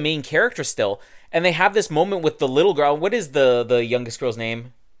make her the main character still. And they have this moment with the little girl. What is the youngest girl's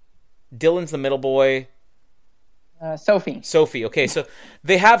name? Dylan's the middle boy. Sophie. Okay, so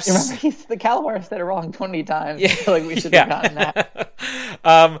they have. Remember, the Calabar said it wrong 20 times. Yeah, I feel like we should have gotten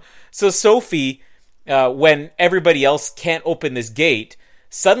that. So Sophie, when everybody else can't open this gate,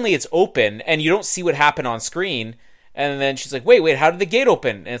 suddenly it's open, and you don't see what happened on screen. And then she's like, "Wait, how did the gate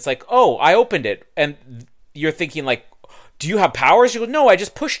open?" And it's like, "Oh, I opened it." And you're thinking like, do you have powers? She goes, no, I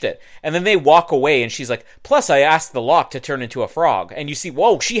just pushed it. And then they walk away, and she's like, plus I asked the lock to turn into a frog. And you see,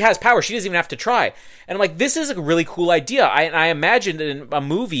 whoa, she has power. She doesn't even have to try. And I'm like, this is a really cool idea. I imagined in a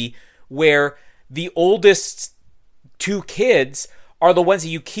movie where the oldest two kids are the ones that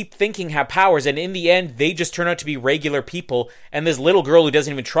you keep thinking have powers, and in the end, they just turn out to be regular people, and this little girl who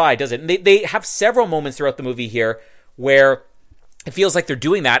doesn't even try does it. And they have several moments throughout the movie here where it feels like they're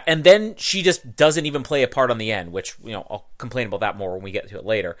doing that, and then she just doesn't even play a part on the end, which, I'll complain about that more when we get to it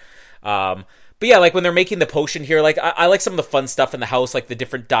later. But yeah, like when they're making the potion here, like I like some of the fun stuff in the house, like the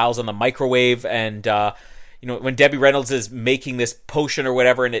different dials on the microwave, and when Debbie Reynolds is making this potion or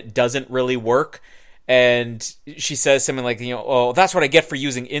whatever, and it doesn't really work, and she says something like, oh, that's what I get for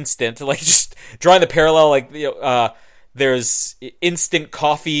using instant, like just drawing the parallel, like there's instant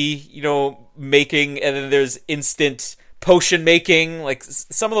coffee, making, and then there's instant potion making. Like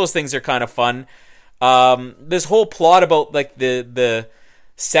some of those things are kind of fun. This whole plot about like the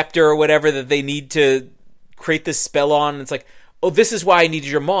scepter or whatever that they need to create this spell on. It's like, oh, this is why I needed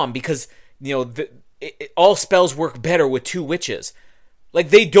your mom, because all spells work better with two witches. Like,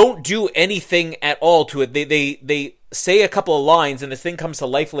 they don't do anything at all to it. They say a couple of lines and the thing comes to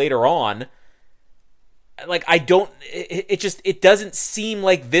life later on. Like, it doesn't seem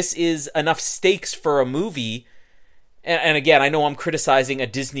like this is enough stakes for a movie. And again, I know I'm criticizing a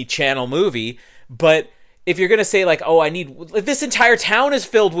Disney Channel movie, but if you're going to say, like, oh, this entire town is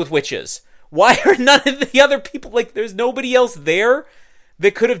filled with witches. Why are none of the other people, like, there's nobody else there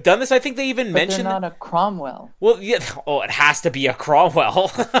that could have done this? I think they even mentioned... But they're not a Cromwell. Well, yeah, it has to be a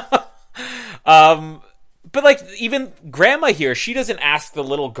Cromwell. But, like, even Grandma here, she doesn't ask the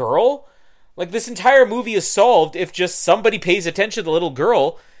little girl. Like, this entire movie is solved if just somebody pays attention to the little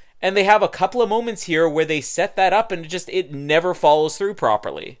girl, and they have a couple of moments here where they set that up and it never follows through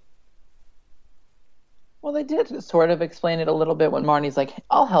properly. Well, they did sort of explain it a little bit when Marnie's like,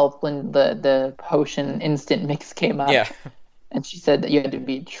 I'll help when the potion instant mix came up. Yeah. And she said that you had to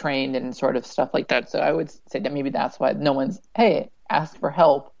be trained and sort of stuff like that. So I would say that maybe that's why no one's, hey, ask for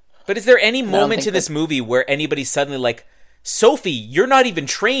help. But is there any moment in this movie where anybody's suddenly like, Sophie, you're not even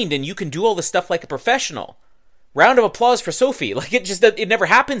trained and you can do all this stuff like a professional? Round of applause for Sophie. Like, it never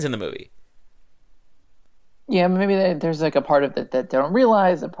happens in the movie. Yeah, maybe there's like a part of it that they don't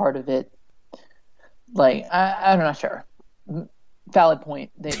realize, a part of it, like, I'm not sure. Valid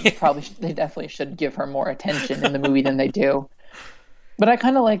point. They definitely should give her more attention in the movie than they do. But I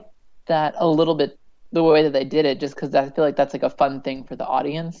kind of like that a little bit, the way that they did it, just because I feel like that's like a fun thing for the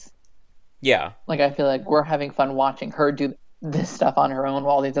audience. Yeah. Like, I feel like we're having fun watching her do this stuff on her own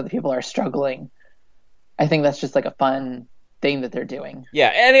while these other people are struggling. I think that's just like a fun thing that they're doing. Yeah,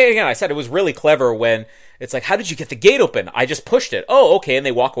 and again, I said it was really clever when it's like, how did you get the gate open? I just pushed it. Oh, okay, and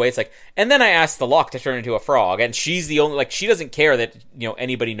they walk away. It's like, and then I asked the lock to turn into a frog, and she's the only, like, she doesn't care that,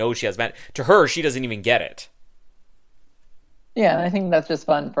 anybody knows she has magic. To her, she doesn't even get it. Yeah, and I think that's just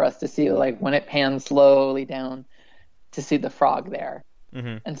fun for us to see, like, when it pans slowly down to see the frog there.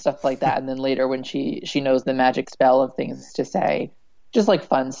 Mm-hmm. And stuff like that. And then later when she knows the magic spell of things to say, just like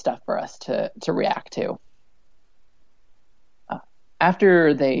fun stuff for us to react to.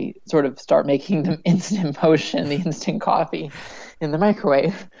 After they sort of start making the instant potion, the instant coffee in the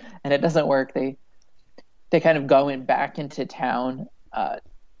microwave, and it doesn't work, they kind of go back into town.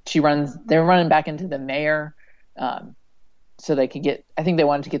 They're running back into the mayor, so they could get, I think they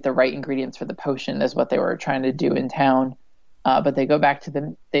wanted to get the right ingredients for the potion is what they were trying to do in town. But they go back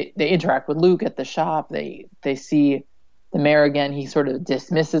to they interact with Luke at the shop. They see the mayor again. He sort of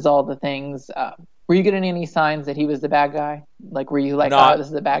dismisses all the things. Were you getting any signs that he was the bad guy? Like, were you like, this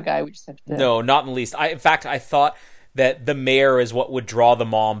is the bad guy? We just have to... No, not in the least. In fact, I thought that the mayor is what would draw the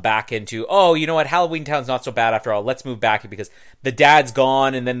mom back into, oh, you know what, Halloweentown's not so bad after all. Let's move back because the dad's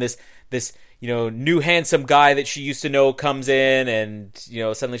gone, and then this new handsome guy that she used to know comes in, and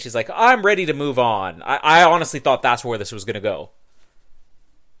suddenly she's like, I'm ready to move on. I honestly thought that's where this was going to go.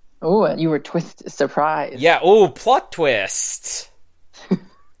 Oh, and you were surprised. Yeah. Oh, plot twist.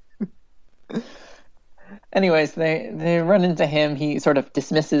 Anyways, they run into him. He sort of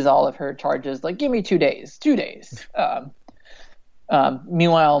dismisses all of her charges. Like, give me 2 days. 2 days.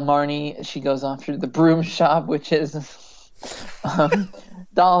 Meanwhile, Marnie, she goes off to the broom shop, which is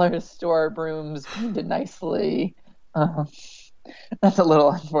dollar store brooms painted nicely. That's a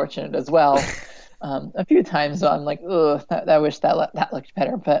little unfortunate as well. A few times I'm like, ugh, I wish that looked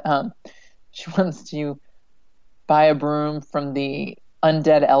better. But she wants to buy a broom from the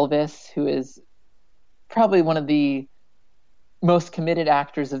undead Elvis, who is probably one of the most committed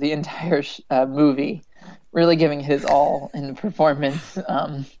actors of the entire movie, really giving his all in the performance.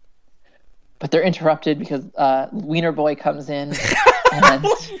 But they're interrupted because Wiener Boy comes in. And...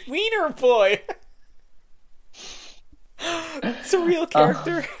 Wiener Boy! It's a real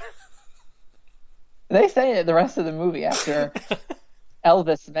character. They say it the rest of the movie after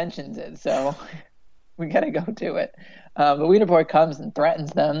Elvis mentions it, so we gotta go to it. But Wiener Boy comes and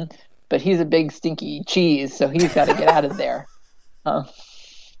threatens them, but he's a big stinky cheese, so he's got to get out of there. None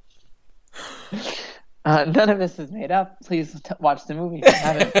of this is made up. Please watch the movie if you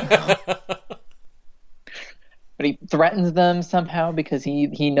haven't. But he threatens them somehow because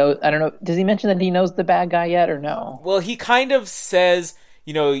he knows. I don't know. Does he mention that he knows the bad guy yet or no? Well, he kind of says,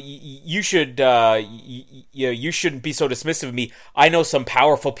 you should, you shouldn't be so dismissive of me. I know some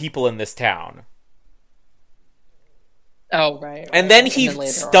powerful people in this town. Oh, right. And then he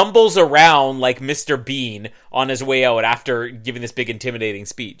stumbles around like Mr. Bean on his way out after giving this big intimidating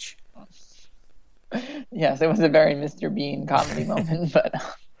speech. Yes, it was a very Mr. Bean comedy moment, but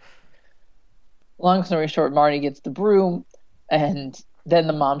long story short, Marty gets the broom, and then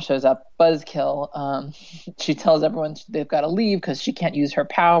the mom shows up, buzzkill. She tells everyone they've got to leave because she can't use her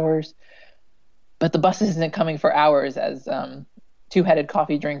powers. But the bus isn't coming for hours as two-headed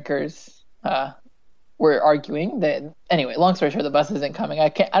coffee drinkers were arguing. Anyway, long story short, the bus isn't coming. I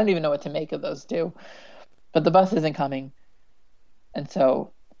don't even know what to make of those two. But the bus isn't coming. And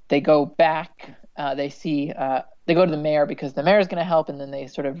so they go back. They go to the mayor because the mayor's going to help, and then they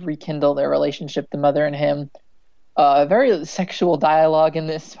sort of rekindle their relationship, the mother and him. Very sexual dialogue in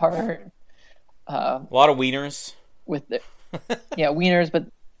this part. A lot of wieners. Wieners, but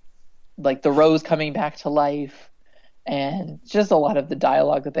like the rose coming back to life. And just a lot of the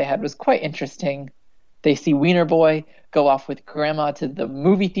dialogue that they had was quite interesting. They see Wiener Boy go off with Grandma to the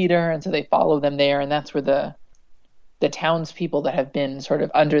movie theater, and so they follow them there, and that's where the townspeople that have been sort of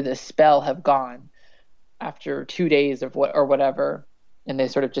under this spell have gone after 2 days of whatever, and they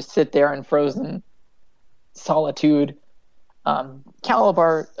sort of just sit there in frozen solitude.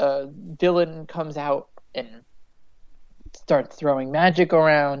 Calabar, villain, comes out and starts throwing magic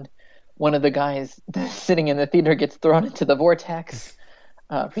around. One of the guys sitting in the theater gets thrown into the vortex,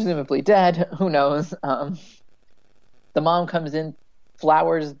 presumably dead. Who knows? The mom comes in,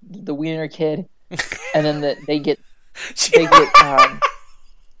 flowers the Wiener kid, and then they get.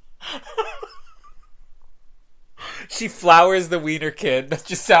 She flowers the Wiener kid. That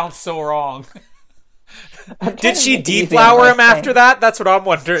just sounds so wrong. Did she deflower him after that? That's what I'm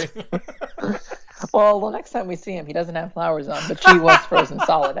wondering. Well, the next time we see him, he doesn't have flowers on, but she was frozen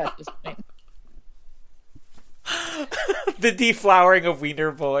solid at this point. The deflowering of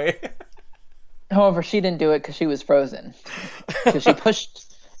Wiener Boy. However, she didn't do it because she was frozen. Because she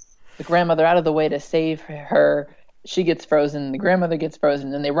pushed the grandmother out of the way to save her. She gets frozen, the grandmother gets frozen,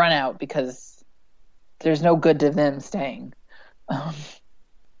 and then they run out because there's no good to them staying. And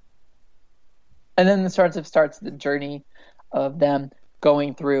then starts the journey of them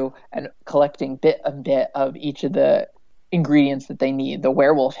going through and collecting bit a bit of each of the ingredients that they need. The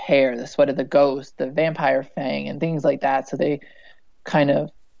werewolf hair, the sweat of the ghost, the vampire fang, and things like that. So they kind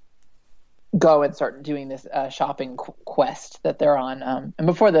of go and start doing this shopping quest that they're on. And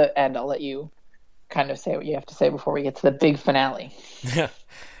before the end, I'll let you kind of say what you have to say before we get to the big finale. The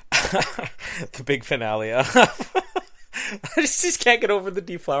big finale. I just can't get over the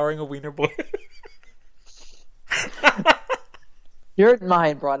deflowering of Wiener Boy. Your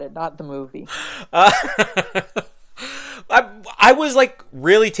mind brought it, not the movie. I was like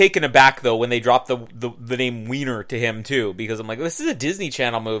really taken aback though when they dropped the name Wiener to him too, because I'm like, this is a Disney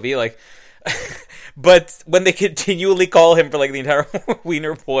Channel movie, like. But when they continually call him for like the entire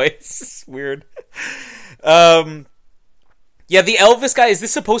Wiener Boy, it's weird. Yeah, the Elvis guy, is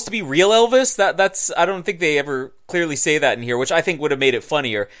this supposed to be real Elvis? That's I don't think they ever clearly say that in here, which I think would have made it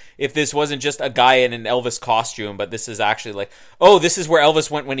funnier if this wasn't just a guy in an Elvis costume, but this is actually like, oh, this is where Elvis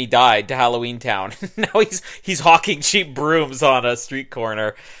went when he died, to Halloweentown. Now he's hawking cheap brooms on a street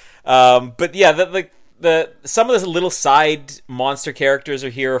corner. But yeah, some of the little side monster characters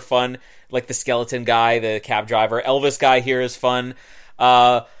are fun, like the skeleton guy, the cab driver. Elvis guy here is fun.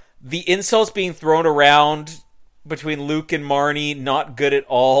 The insults being thrown around between Luke and Marnie, not good at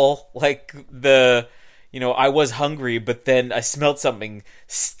all. Like I was hungry, but then I smelled something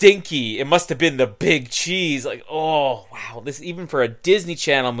stinky. It must have been the big cheese. Like, oh, wow. This, even for a Disney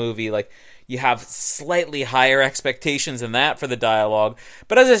Channel movie, like, you have slightly higher expectations than that for the dialogue.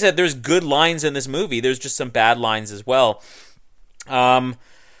 But as I said, there's good lines in this movie. There's just some bad lines as well. The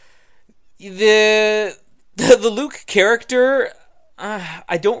Luke character,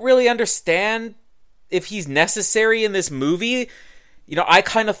 I don't really understand if he's necessary in this movie. I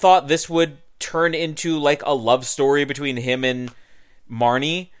kind of thought this would turn into like a love story between him and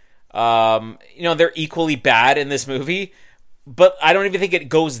Marnie. They're equally bad in this movie, but I don't even think it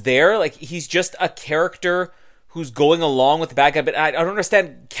goes there. Like, he's just a character who's going along with the bad guy, but I don't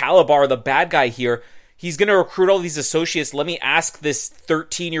understand Calabar, the bad guy here. He's going to recruit all these associates. Let me ask this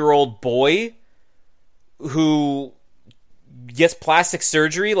 13-year-old boy who gets plastic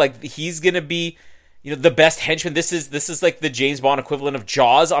surgery, like, he's going to be the best henchman. This is like the James Bond equivalent of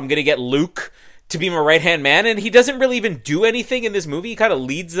Jaws. I'm going to get Luke to be my right-hand man, and he doesn't really even do anything in this movie. He kind of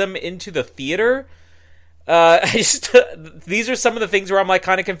leads them into the theater. These are some of the things where I'm like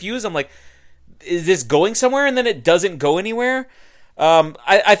kind of confused. I'm like, is this going somewhere? And then it doesn't go anywhere.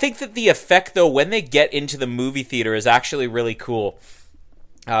 I think that the effect, though, when they get into the movie theater is actually really cool.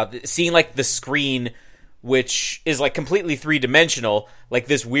 Seeing like the screen, which is like completely three-dimensional, like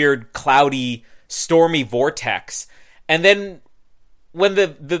this weird cloudy stormy vortex, and then when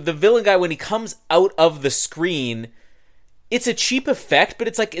the villain guy, when he comes out of the screen, it's a cheap effect, but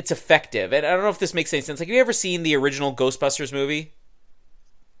it's like it's effective. And I don't know if this makes any sense. Like, have you ever seen the original Ghostbusters movie?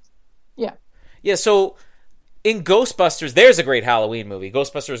 Yeah. Yeah, so in Ghostbusters, there's a great Halloween movie.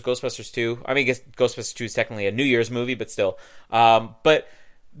 Ghostbusters 2. I mean, I guess Ghostbusters 2 is technically a New Year's movie, but still. But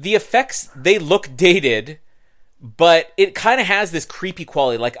the effects, they look dated, but it kind of has this creepy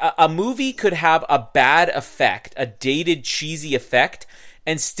quality. Like, a movie could have a bad effect, a dated, cheesy effect,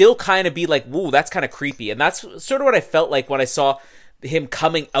 and still kind of be like, whoa, that's kind of creepy. And that's sort of what I felt like when I saw him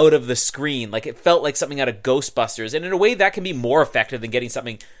coming out of the screen. Like, it felt like something out of Ghostbusters. And in a way, that can be more effective than getting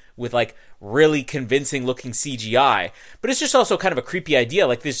something with, like, really convincing looking CGI. But it's just also kind of a creepy idea.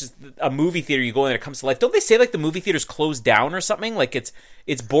 Like, there's just a movie theater you go in and it comes to life. Don't they say, like, the movie theater's closed down or something? Like, it's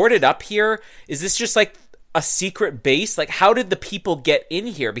boarded up here? Is this just, like, a secret base? Like, how did the people get in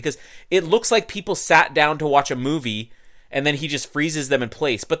here? Because it looks like people sat down to watch a movie and then he just freezes them in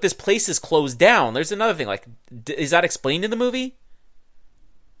place. But this place is closed down. There's another thing. Like, is that explained in the movie?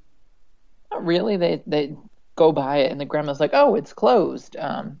 Not really. They go by it, and the grandma's like, "Oh, it's closed."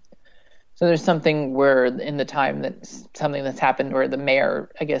 So there's something where in the time that something that's happened where the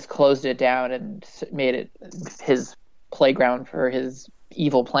mayor, I guess, closed it down and made it his playground for his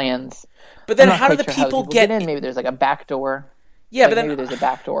evil plans. But then how do the people get in? Maybe there's like a back door. Yeah, like but then maybe there's a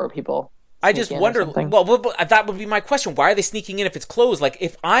back door where people. I just wonder. Well, that would be my question. Why are they sneaking in if it's closed? Like,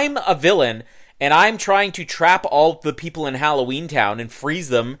 if I'm a villain and I'm trying to trap all the people in Halloweentown and freeze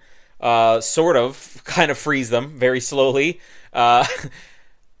them, kind of freeze them very slowly,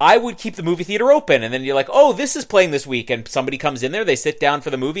 I would keep the movie theater open. And then you're like, oh, this is playing this week. And somebody comes in there, they sit down for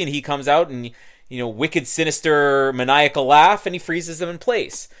the movie, and he comes out and, wicked, sinister, maniacal laugh, and he freezes them in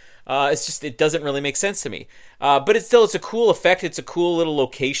place. It doesn't really make sense to me. But it's a cool effect. It's a cool little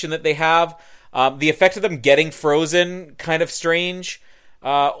location that they have. The effect of them getting frozen, kind of strange.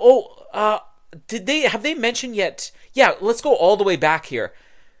 Have they mentioned yet? Yeah, let's go all the way back here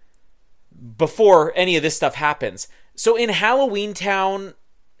before any of this stuff happens. So in Halloweentown,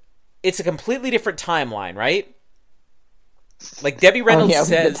 it's a completely different timeline, right? Like Debbie Reynolds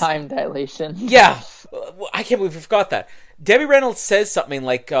says, the time dilation. Yeah, I can't believe we forgot that. Debbie Reynolds says something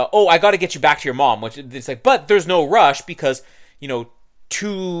like, "Oh, I got to get you back to your mom," which it's like, but there's no rush because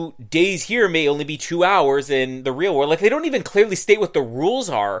 2 days here may only be 2 hours in the real world. Like, they don't even clearly state what the rules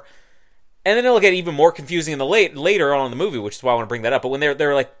are, and then it'll get even more confusing in the later on in the movie, which is why I want to bring that up. But when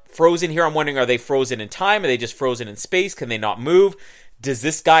they're like frozen here, I'm wondering, are they frozen in time? Are they just frozen in space? Can they not move? Does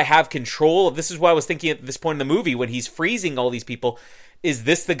this guy have control? This is what I was thinking at this point in the movie when he's freezing all these people. Is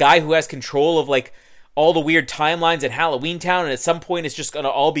this the guy who has control of, like, all the weird timelines in Halloweentown, and at some point it's just going to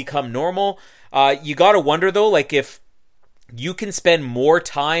all become normal? You got to wonder, though, like, if you can spend more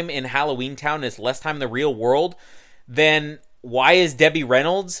time in Halloweentown and it's less time in the real world, then why is Debbie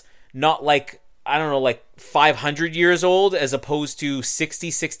Reynolds not, like, I don't know, like 500 years old as opposed to 60,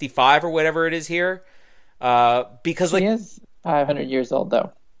 65 or whatever it is here? Because, like... She is 500 years old,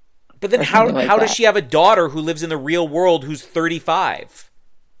 though. But then how does she have a daughter who lives in the real world who's 35?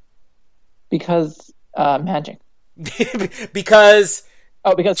 Because magic. because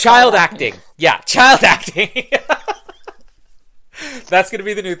child acting. Yeah, child acting. That's going to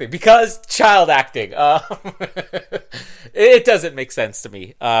be the new thing. Because child acting. It doesn't make sense to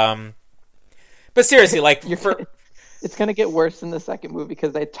me. But seriously, like... It's going to get worse in the second movie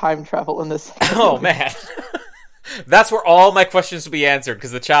because they time travel in the second movie. Oh, man. That's where all my questions will be answered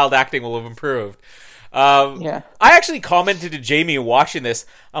because the child acting will have improved. Yeah. I actually commented to Jamie watching this.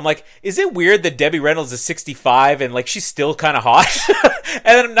 I'm like, is it weird that Debbie Reynolds is 65 and, like, she's still kind of hot? And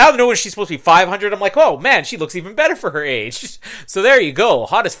then now knowing she's supposed to be 500, I'm like, oh man, she looks even better for her age. So there you go,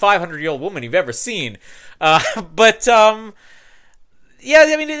 hottest 500-year-old woman you've ever seen. Yeah,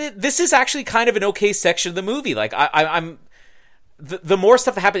 I mean, this is actually kind of an okay section of the movie. Like, I'm the more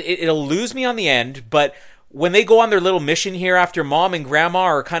stuff that happens, it'll lose me on the end, but when they go on their little mission here after Mom and Grandma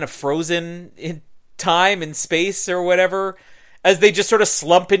are kind of frozen in time and space or whatever, as they just sort of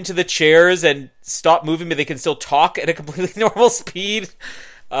slump into the chairs and stop moving, but they can still talk at a completely normal speed.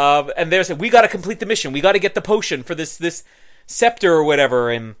 And they're saying, we got to complete the mission. We got to get the potion for this scepter or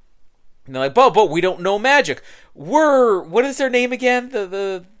whatever. And they're like, but we don't know magic. What is their name again?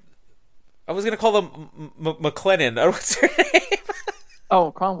 I was going to call them McLennan. What's their name?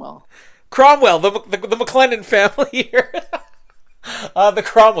 Oh, Cromwell. Cromwell, the McLennan family here. The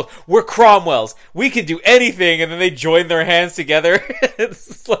Cromwells. We're Cromwells. We can do anything. And then they join their hands together.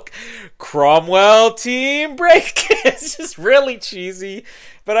 It's like, Cromwell team break. It's just really cheesy.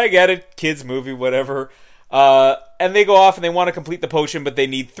 But I get it. Kids movie, whatever. And they go off and they want to complete the potion, but they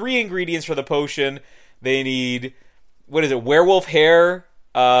need 3 ingredients for the potion. They need, werewolf hair,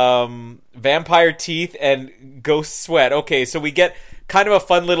 vampire teeth, and ghost sweat. Okay, so we get kind of a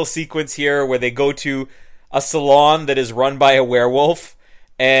fun little sequence here where they go to a salon that is run by a werewolf,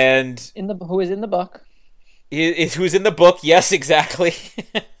 and who is in the book. Who's in the book? Yes, exactly.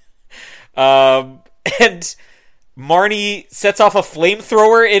 And Marnie sets off a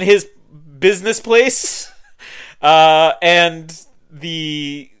flamethrower in his business place, and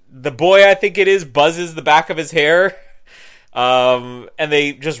the boy, I think it is, buzzes the back of his hair, and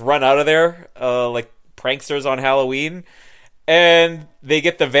they just run out of there like pranksters on Halloween. And they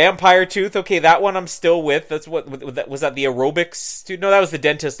get the vampire tooth. Okay, that one I'm still with. That's what was that the aerobics? No, that was the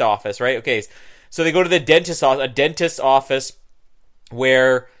dentist office, right? Okay, so they go to the dentist office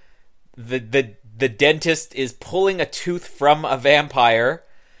where the dentist is pulling a tooth from a vampire.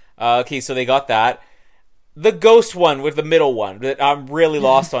 Okay, so they got that. The ghost one with the middle one that I'm really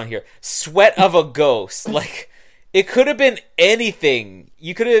lost on here. Sweat of a ghost. Like, it could have been anything.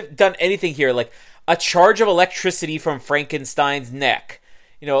 You could have done anything here. Like, a charge of electricity from Frankenstein's neck.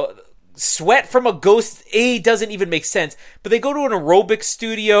 You know, sweat from a ghost, doesn't even make sense. But they go to an aerobic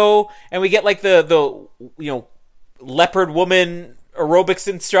studio, and we get, like, the leopard woman aerobics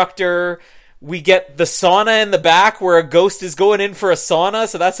instructor. We get the sauna in the back where a ghost is going in for a sauna,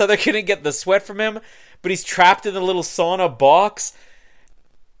 so that's how they're going to get the sweat from him. But he's trapped in the little sauna box.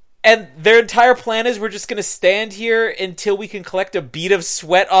 And their entire plan is we're just going to stand here until we can collect a bead of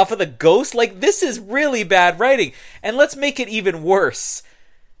sweat off of the ghost. Like, this is really bad writing. And let's make it even worse.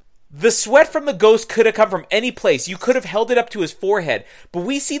 The sweat from the ghost could have come from any place. You could have held it up to his forehead. But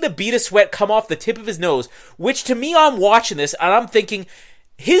we see the bead of sweat come off the tip of his nose, which to me, I'm watching this and I'm thinking,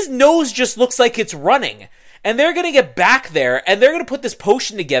 his nose just looks like it's running. And they're going to get back there and they're going to put this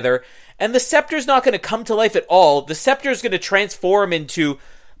potion together. And the scepter's not going to come to life at all. The scepter's going to transform into,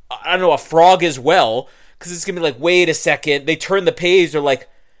 I don't know, a frog as well, because it's going to be like, wait a second, they turn the page, they're like,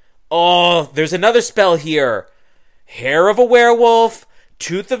 oh, there's another spell here. Hair of a werewolf,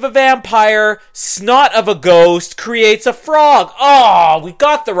 tooth of a vampire, snot of a ghost creates a frog. Oh, we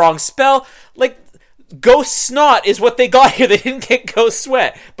got the wrong spell. Like, ghost snot is what they got here. They didn't get ghost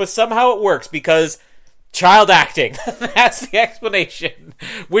sweat, but somehow it works because child acting. That's the explanation.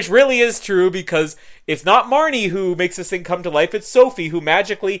 Which really is true because it's not Marnie who makes this thing come to life. It's Sophie who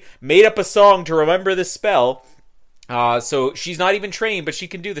magically made up a song to remember this spell. So she's not even trained, but she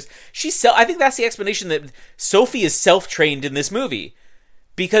can do this. I think that's the explanation, that Sophie is self-trained in this movie.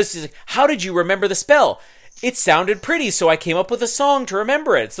 Because she's like, how did you remember the spell? It sounded pretty, so I came up with a song to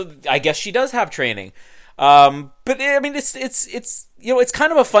remember it. So I guess she does have training. But I mean, it's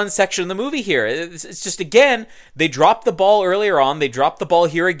kind of a fun section of the movie here. It's just, again, they dropped the ball earlier on. They dropped the ball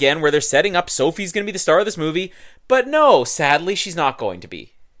here again, where they're setting up Sophie's going to be the star of this movie. But no, sadly, she's not going to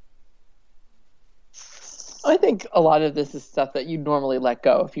be. I think a lot of this is stuff that you'd normally let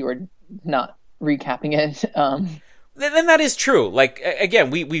go if you were not recapping it. Then that is true. Like,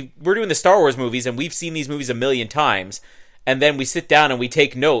 again, we're doing the Star Wars movies, and we've seen these movies a million times. And then we sit down and we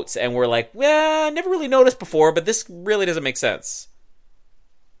take notes, and we're like, well, I never really noticed before, but this really doesn't make sense.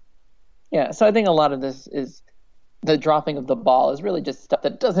 Yeah, so I think a lot of this is the dropping of the ball is really just stuff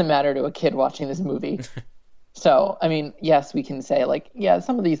that doesn't matter to a kid watching this movie. So, I mean, yes, we can say, like, yeah,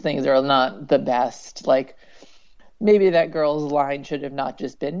 some of these things are not the best. Like, maybe that girl's line should have not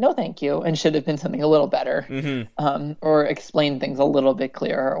just been, no thank you, and should have been something a little better. Mm-hmm. Or explain things a little bit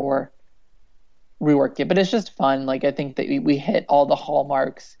clearer, or reworked it. But it's just fun. Like, I think that we hit all the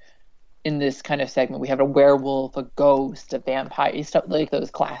hallmarks in this kind of segment. We have a werewolf, a ghost, a vampire, stuff like those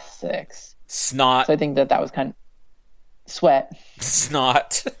classics. Snot. So I think that was kind of sweat.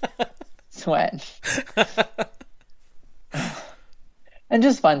 Snot. Sweat. And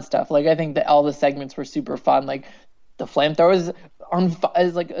just fun stuff. Like, I think that all the segments were super fun. Like, the flamethrower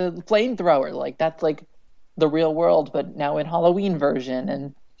is like a flamethrower. Like, that's like the real world, but now in Halloween version.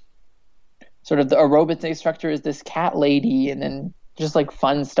 And sort of the aerobics instructor is this cat lady, and then just like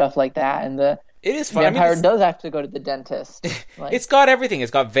fun stuff like that. And it is fun. Vampire does have to go to the dentist. Like, it's got everything.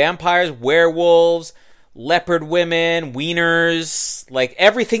 It's got vampires, werewolves, leopard women, wieners, like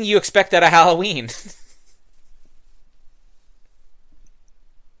everything you expect out of Halloween.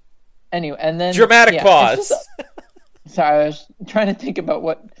 Anyway, and then dramatic pause. Sorry, I was trying to think about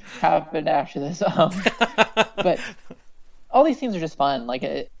what happened after this. But all these scenes are just fun. Like,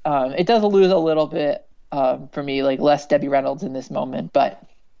 it does lose a little bit for me, like less Debbie Reynolds in this moment. But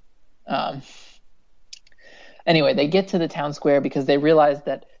anyway, they get to the town square because they realize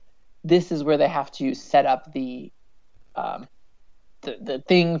that this is where they have to set up the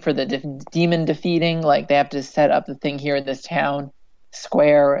thing for the demon defeating. Like, they have to set up the thing here in this town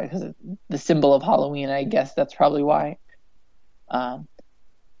square because the symbol of Halloween. I guess that's probably why.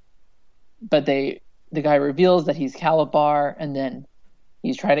 but the guy reveals that he's Calabar, and then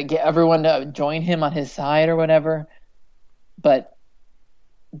he's trying to get everyone to join him on his side or whatever. But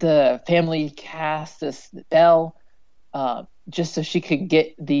the family cast this spell just so she could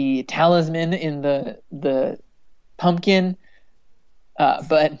get the talisman in the pumpkin.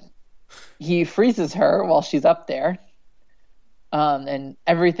 But he freezes her while she's up there. And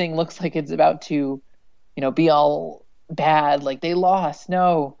everything looks like it's about to, be all bad. Like they lost.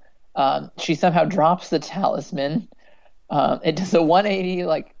 No. She somehow drops the talisman. It does a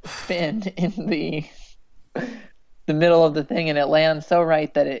 180 spin in the middle of the thing, and it lands so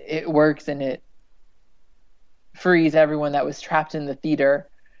right that it works, and it frees everyone that was trapped in the theater,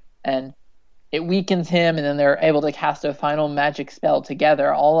 and it weakens him, and then they're able to cast a final magic spell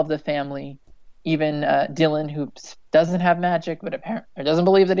together, all of the family, even Dylan, who doesn't have magic, but apparently or doesn't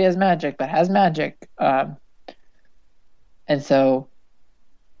believe that he has magic, but has magic. And so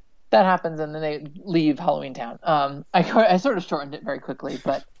that happens, and then they leave Halloweentown. I sort of shortened it very quickly,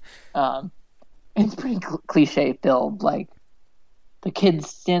 but it's pretty cliche filled. Like the kids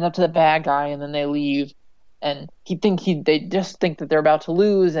stand up to the bad guy, and then they leave, and they just think that they're about to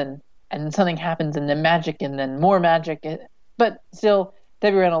lose, and then something happens, and then magic, and then more magic. But still,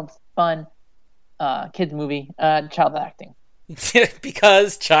 Debbie Reynolds, fun kids movie, child acting.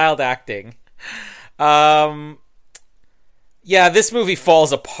 Because child acting. Yeah, this movie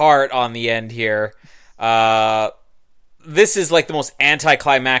falls apart on the end here. This is like the most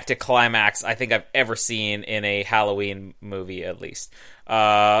anticlimactic climax I think I've ever seen in a Halloween movie, at least.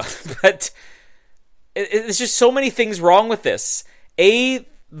 But there's just so many things wrong with this. The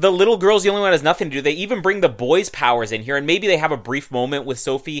little girl's the only one that has nothing to do. They even bring the boy's powers in here, and maybe they have a brief moment with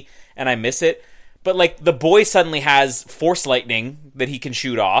Sophie, and I miss it. But the boy suddenly has force lightning that he can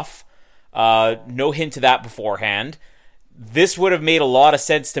shoot off. No hint to that beforehand. This would have made a lot of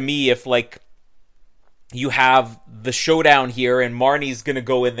sense to me if, you have the showdown here, and Marnie's going to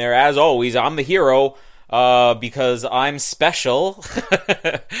go in there, as always, I'm the hero, because I'm special,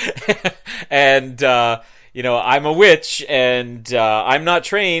 and, I'm a witch, and I'm not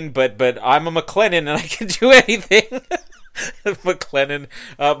trained, but I'm a McLennan, and I can do anything. McLennan.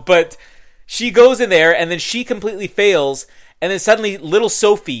 But she goes in there, and then she completely fails, and then suddenly little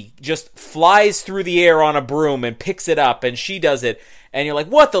Sophie just flies through the air on a broom and picks it up, and she does it. And you're like,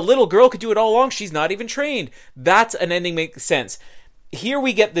 what? The little girl could do it all along? She's not even trained. That's an ending makes sense. Here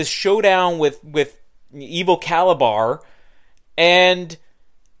we get this showdown with evil Calabar, and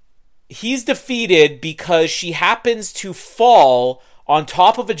he's defeated because she happens to fall on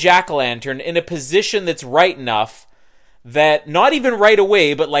top of a jack-o'-lantern in a position that's right enough that, not even right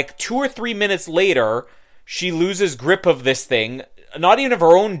away, but 2 or 3 minutes later, she loses grip of this thing, not even of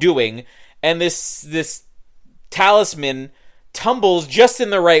her own doing, and this talisman tumbles just in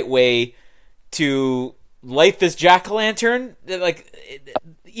the right way to light this jack-o'-lantern.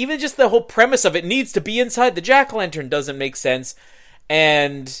 Even just the whole premise of it needs to be inside the jack-o'-lantern doesn't make sense.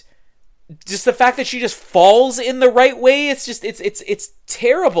 And just the fact that she just falls in the right way, it's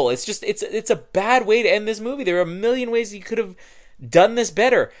terrible. It's a bad way to end this movie. There are a million ways you could have done this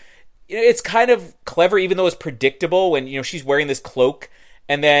better. It's kind of clever, even though it's predictable when, she's wearing this cloak,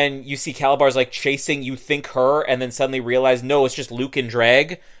 and then you see Calabar's chasing, you think her, and then suddenly realize, no, it's just Luke in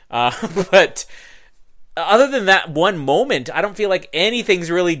drag. But other than that one moment, I don't feel like anything's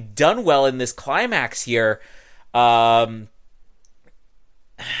really done well in this climax here. I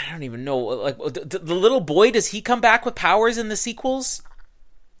don't even know. The little boy, does he come back with powers in the sequels?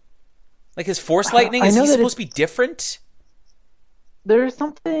 His force lightning, is he supposed to be different? There's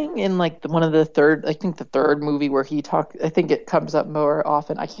something in one of the third movie where he talks. I think it comes up more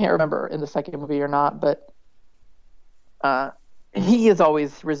often. I can't remember in the second movie or not, but he is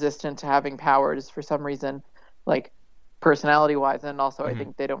always resistant to having powers for some reason, personality-wise, and also I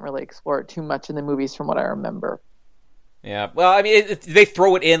think they don't really explore it too much in the movies, from what I remember. Yeah, well, I mean, they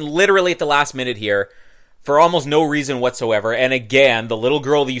throw it in literally at the last minute here for almost no reason whatsoever, and again, the little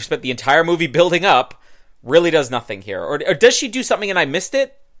girl that you spent the entire movie building up really does nothing here. Or does she do something and I missed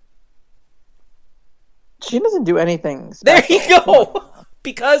it? She doesn't do anything special. There you go!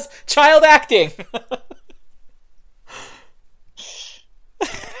 Because child acting!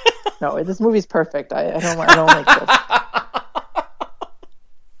 No, this movie's perfect. I don't like this.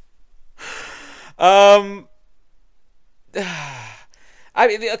 I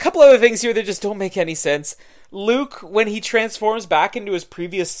mean, a couple other things here that just don't make any sense. Luke, when he transforms back into his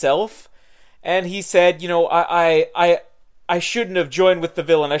previous self, and he said, I shouldn't have joined with the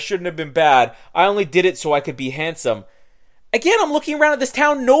villain. I shouldn't have been bad. I only did it so I could be handsome. Again, I'm looking around at this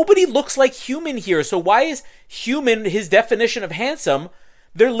town. Nobody looks like human here. So why is human his definition of handsome?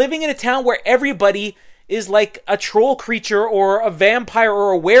 They're living in a town where everybody is like a troll creature or a vampire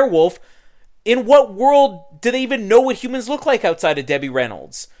or a werewolf. In what world do they even know what humans look like outside of Debbie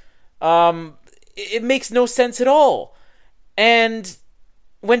Reynolds? It makes no sense at all. And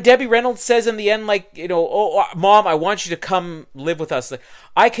when Debbie Reynolds says in the end, like, you know, oh, Mom, I want you to come live with us. Like,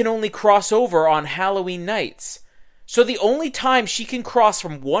 I can only cross over on Halloween nights. So the only time she can cross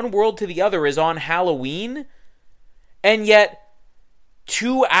from one world to the other is on Halloween. And yet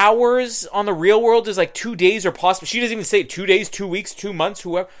 2 hours on the real world is like 2 days or possibly. She doesn't even say 2 days, 2 weeks, 2 months,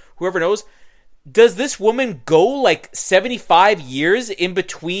 whoever knows. Does this woman go like 75 years in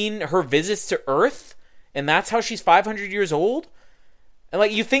between her visits to Earth? And that's how she's 500 years old? And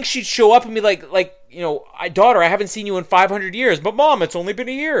like, you think she'd show up and be like, you know, daughter, I haven't seen you in 500 years, but Mom, it's only been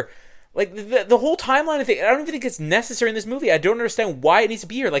a year. Like, the whole timeline of things, I don't even think it's necessary in this movie. I don't understand why it needs to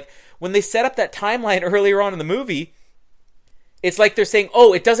be here. Like, when they set up that timeline earlier on in the movie, it's like they're saying,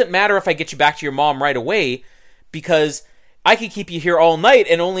 oh, it doesn't matter if I get you back to your mom right away, because I could keep you here all night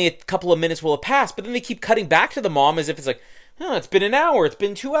and only a couple of minutes will have passed. But then they keep cutting back to the mom as if it's like, oh, it's been an hour, it's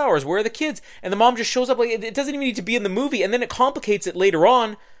been 2 hours, where are the kids? And the mom just shows up. Like, it doesn't even need to be in the movie. And then it complicates it later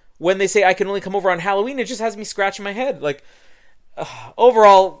on when they say I can only come over on Halloween. It just has me scratching my head. Like,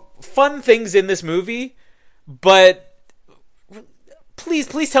 overall, fun things in this movie, but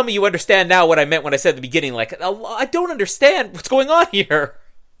please tell me you understand now what I meant when I said at the beginning. Like, I don't understand what's going on here.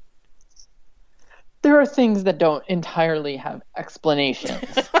 There are things that don't entirely have explanations,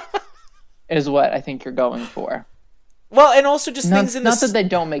 is what I think you're going for. Well, and also just things in not that they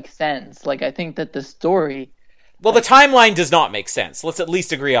don't make sense. Like, I think that the story... Well, the timeline does not make sense. Let's at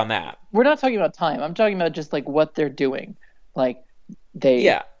least agree on that. We're not talking about time. I'm talking about just, like, what they're doing. Like,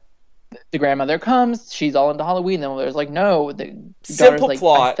 the grandmother comes, she's all into Halloween, then there's like, no, the simple like,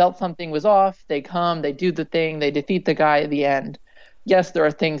 plot. I felt something was off. They come, they do the thing, they defeat the guy at the end. Yes, there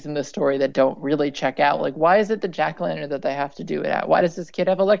are things in the story that don't really check out. Like, why is it the jack-o'-lantern that they have to do it at? Why does this kid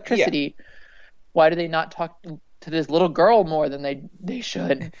have electricity? Yeah. Why do they not talk to this little girl more than they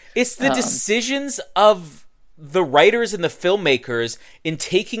should? It's the decisions of the writers and the filmmakers in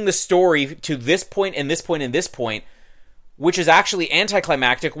taking the story to this point and this point and this point, which is actually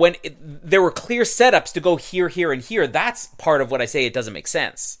anticlimactic when there were clear setups to go here, here, and here. That's part of what I say it doesn't make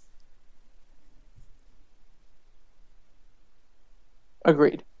sense.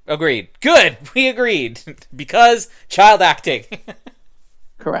 Agreed. Good. We agreed. Because child acting.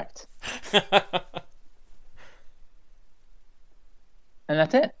 Correct. And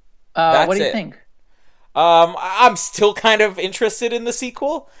that's it. What do you think? I'm still kind of interested in the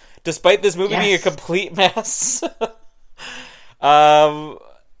sequel, despite this movie being a complete mess.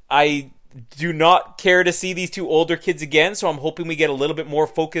 I do not care to see these two older kids again, so I'm hoping we get a little bit more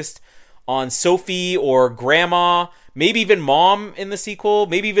focused on Sophie or Grandma, maybe even Mom in the sequel,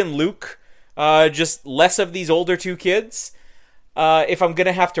 maybe even Luke, just less of these older two kids. If I'm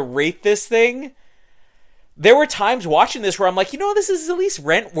gonna have to rate this thing, there were times watching this where I'm like, you know, this is at least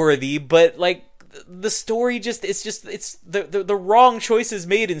rent-worthy, but like, the story it's the wrong choices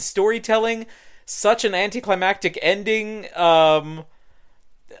made in storytelling, such an anticlimactic ending,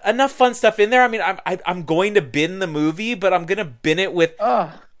 enough fun stuff in there. I mean, I'm going to bin the movie, but I'm gonna bin it with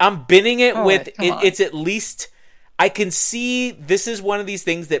I'm binning it with it's at least, I can see this is one of these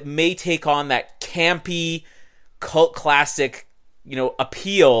things that may take on that campy cult classic, you know,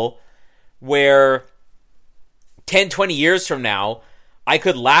 appeal, where 10, 20 years from now I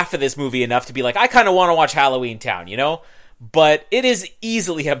could laugh at this movie enough to be like, I kind of want to watch Halloweentown, you know? But it is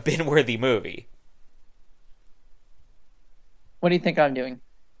easily a bin-worthy movie. What do you think I'm doing?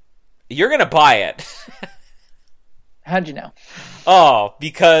 You're going to buy it. How'd you know? Oh,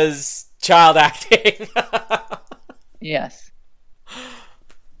 because child acting. Yes.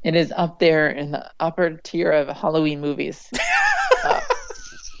 It is up there in the upper tier of Halloween movies.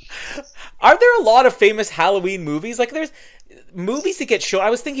 Are there a lot of famous Halloween movies? Like, there's movies that get shown.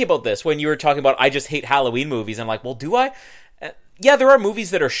 I was thinking about this when you were talking about I just hate Halloween movies. I'm like, well, do I? Yeah, there are movies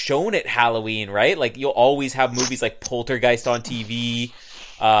that are shown at Halloween, right? Like, you'll always have movies like Poltergeist on TV.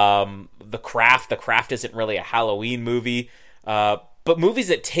 The Craft isn't really a Halloween movie. But movies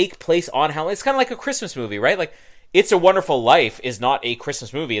that take place on Halloween, it's kind of like a Christmas movie, right? Like, It's a Wonderful Life is not a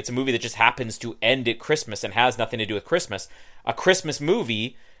Christmas movie. It's a movie that just happens to end at Christmas and has nothing to do with Christmas. A Christmas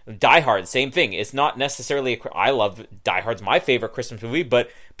movie, Die Hard, same thing. It's not necessarily I love Die Hard's my favorite Christmas movie,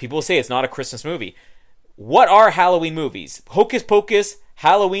 but people say it's not a Christmas movie. What are Halloween movies? Hocus Pocus,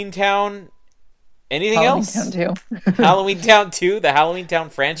 Halloweentown, anything else? Halloweentown 2. Halloweentown 2, the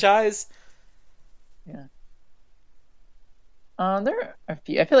Halloweentown franchise? Yeah. There are a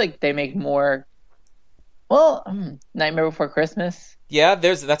few. I feel like they make more Well, Nightmare Before Christmas, Yeah,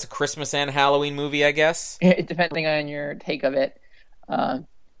 that's a Christmas and Halloween movie, I guess. depending on your take of it. Um,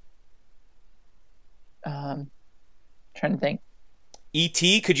 Trying to think.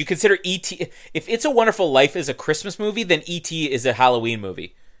 E.T., could you consider E.T. if It's a Wonderful Life is a Christmas movie, then E.T. is a Halloween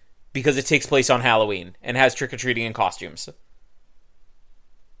movie because it takes place on Halloween and has trick-or-treating and costumes.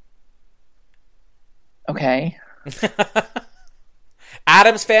 Okay.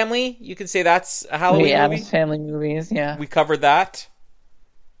 Addams Family, you can say that's a Halloween movie. Addams Family movies, yeah. We covered that.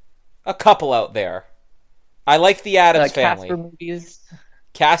 A couple out there. I like the Addams Family. Casper movies.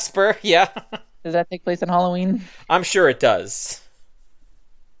 Casper, yeah. Does that take place on Halloween? I'm sure it does.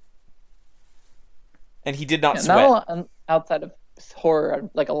 And he did not sweat. Not a lot outside of horror.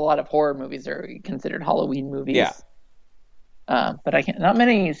 Like a lot of horror movies are considered Halloween movies. Yeah. But I can't. Not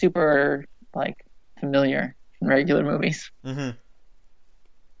many super like familiar regular movies. Mm-hmm.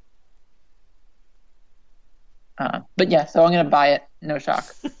 But yeah, so I'm gonna buy it. No shock.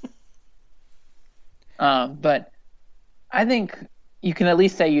 But I think you can at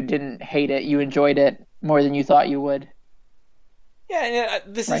least say you didn't hate it. You enjoyed it more than you thought you would. Yeah,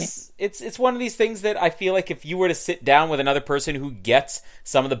 and this Right. is it's one of these things that I feel like if you were to sit down with another person who gets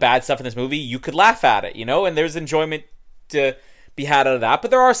some of the bad stuff in this movie, you could laugh at it, and there's enjoyment to be had out of that. But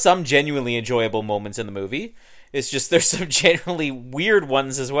there are some genuinely enjoyable moments in the movie. It's just there's some genuinely weird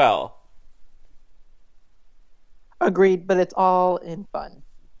ones as well. Agreed, but it's all in fun.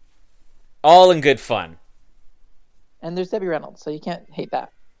 All in good fun. And there's Debbie Reynolds, so you can't hate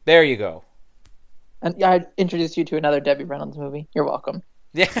that. There you go. And yeah, I introduced you to another Debbie Reynolds movie. You're welcome.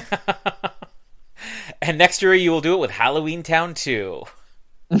 Yeah. And next year you will do it with Halloweentown 2.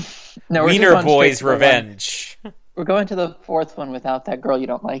 No, Wiener Boys Revenge. We're going to the fourth one without that girl you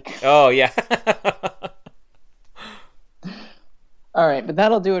don't like. Oh, yeah. All right, but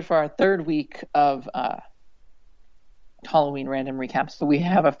that'll do it for our third week of Halloween random recaps. So we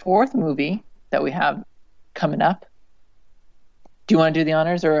have a fourth movie that we have coming up. Do you want to do the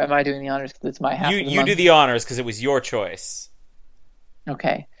honors, or am I doing the honors because it's my half of the You month? do the honors because it was your choice.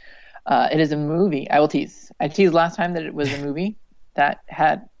 Okay. It is a movie. I will tease. I teased last time that it was a movie that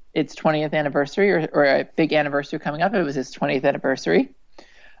had its 20th anniversary or a big anniversary coming up. It was his 20th anniversary.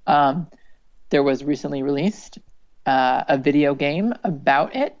 There was recently released a video game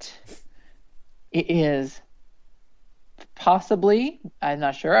about it. It is possibly, I'm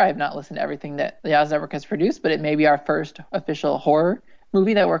not sure, I have not listened to everything that the Oz Network has produced, but it may be our first official horror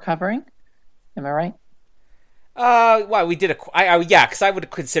movie that we're covering. Am I right? Well, we did yeah, because I would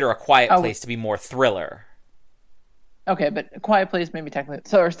consider A Quiet Place to be more thriller. Okay, but A Quiet Place maybe technically.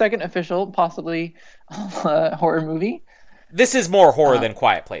 So our second official, possibly horror movie. This is more horror than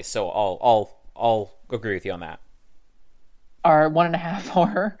Quiet Place, so I'll agree with you on that. Our 1.5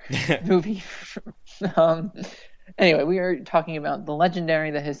 horror movie. Anyway, we are talking about the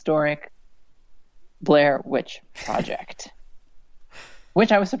legendary, the historic Blair Witch Project,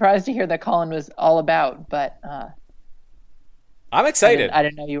 which I was surprised to hear that Colin was all about, but I'm excited. I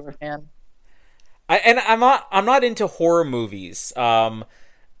didn't know you were a fan. I'm not into horror movies. And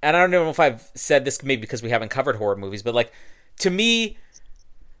I don't know if I've said this maybe because we haven't covered horror movies, but like to me,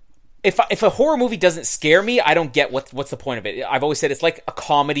 if a horror movie doesn't scare me, I don't get what's the point of it. I've always said it's like a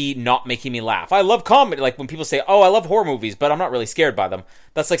comedy not making me laugh. I love comedy. Like when people say, "Oh, I love horror movies, but I'm not really scared by them."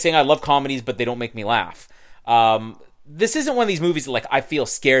 That's like saying I love comedies, but they don't make me laugh. This isn't one of these movies that like I feel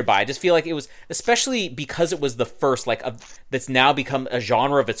scared by. I just feel like it was, especially because it was the first that's now become a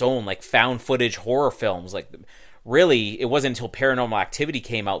genre of its own, like found footage horror films. Like really, it wasn't until Paranormal Activity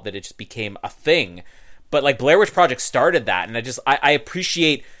came out that it just became a thing. But like Blair Witch Project started that, and I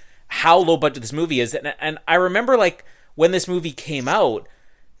appreciate how low budget this movie is. And I remember like when this movie came out,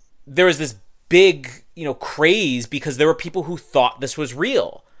 there was this big, craze because there were people who thought this was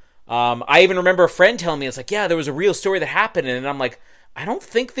real. I even remember a friend telling me, it's like, yeah, there was a real story that happened. And I'm like, I don't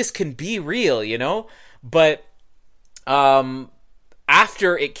think this can be real, But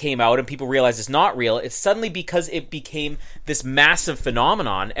after it came out and people realized it's not real, it's suddenly because it became this massive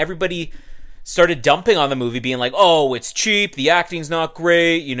phenomenon. Everybody started dumping on the movie, being like, "Oh, it's cheap. The acting's not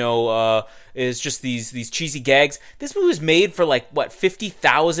great. It's just these cheesy gags." This movie was made for like what,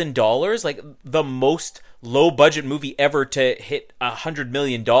 $50,000, like the most low budget movie ever to hit $100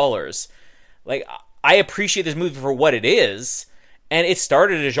 million. Like I appreciate this movie for what it is, and it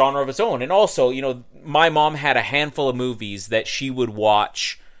started a genre of its own. And also, my mom had a handful of movies that she would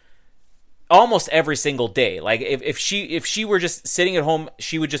watch almost every single day. Like if she were just sitting at home,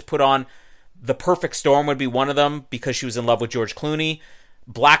 she would just put on The Perfect Storm would be one of them because she was in love with George Clooney.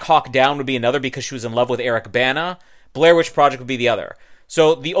 Black Hawk Down would be another because she was in love with Eric Bana. Blair Witch Project would be the other.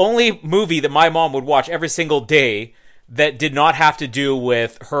 So the only movie that my mom would watch every single day that did not have to do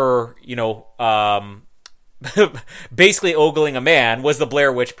with her, basically ogling a man was the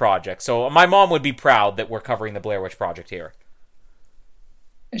Blair Witch Project. So my mom would be proud that we're covering the Blair Witch Project here.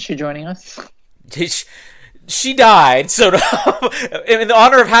 Is she joining us? She died, so in the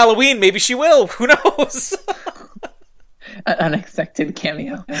honor of Halloween, maybe she will. Who knows? An unexpected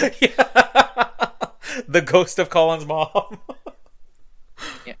cameo. Yeah. The ghost of Colin's mom.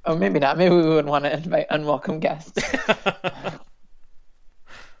 Yeah. Oh, maybe not. Maybe we would want to invite unwelcome guests.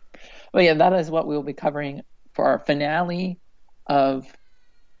 Well, yeah, that is what we will be covering for our finale of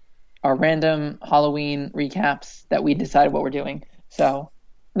our random Halloween recaps that we decided what we're doing. So,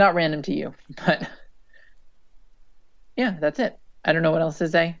 not random to you, but yeah, that's it. I don't know what else to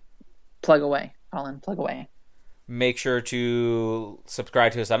say. Plug away, Colin. Plug away. Make sure to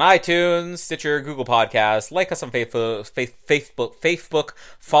subscribe to us on iTunes, Stitcher, Google Podcasts. Like us on Facebook.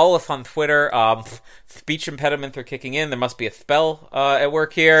 Follow us on Twitter. Speech impediments are kicking in. There must be a spell at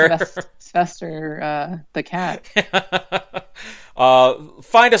work here. Sylvester the cat.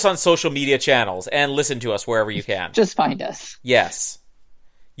 Find us on social media channels and listen to us wherever you can. Just find us. Yes.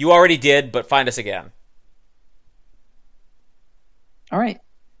 You already did, but find us again. All right.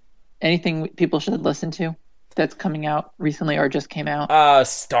 Anything people should listen to that's coming out recently or just came out?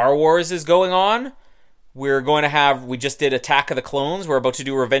 Star Wars is going on. We just did Attack of the Clones. We're about to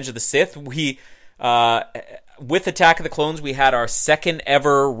do Revenge of the Sith. With Attack of the Clones, we had our second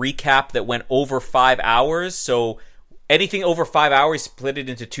ever recap that went over 5 hours. So anything over 5 hours, split it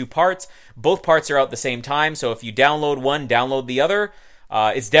into 2 parts. Both parts are out at the same time. So if you download one, download the other.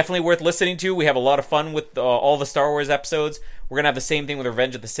 It's definitely worth listening to. We have a lot of fun with all the Star Wars episodes. We're going to have the same thing with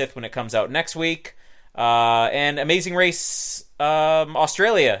Revenge of the Sith when it comes out next week. And Amazing Race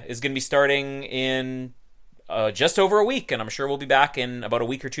Australia is going to be starting in just over a week, and I'm sure we'll be back in about a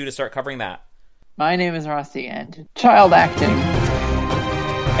week or 2 to start covering that. My name is Rossi, and child acting.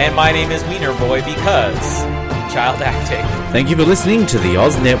 And my name is Wiener Boy because child acting. Thank you for listening to the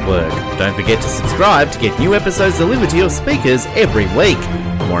Oz Network. Don't forget to subscribe to get new episodes delivered to your speakers every week.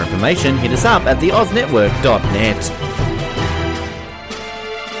 For more information, hit us up at theoznetwork.net.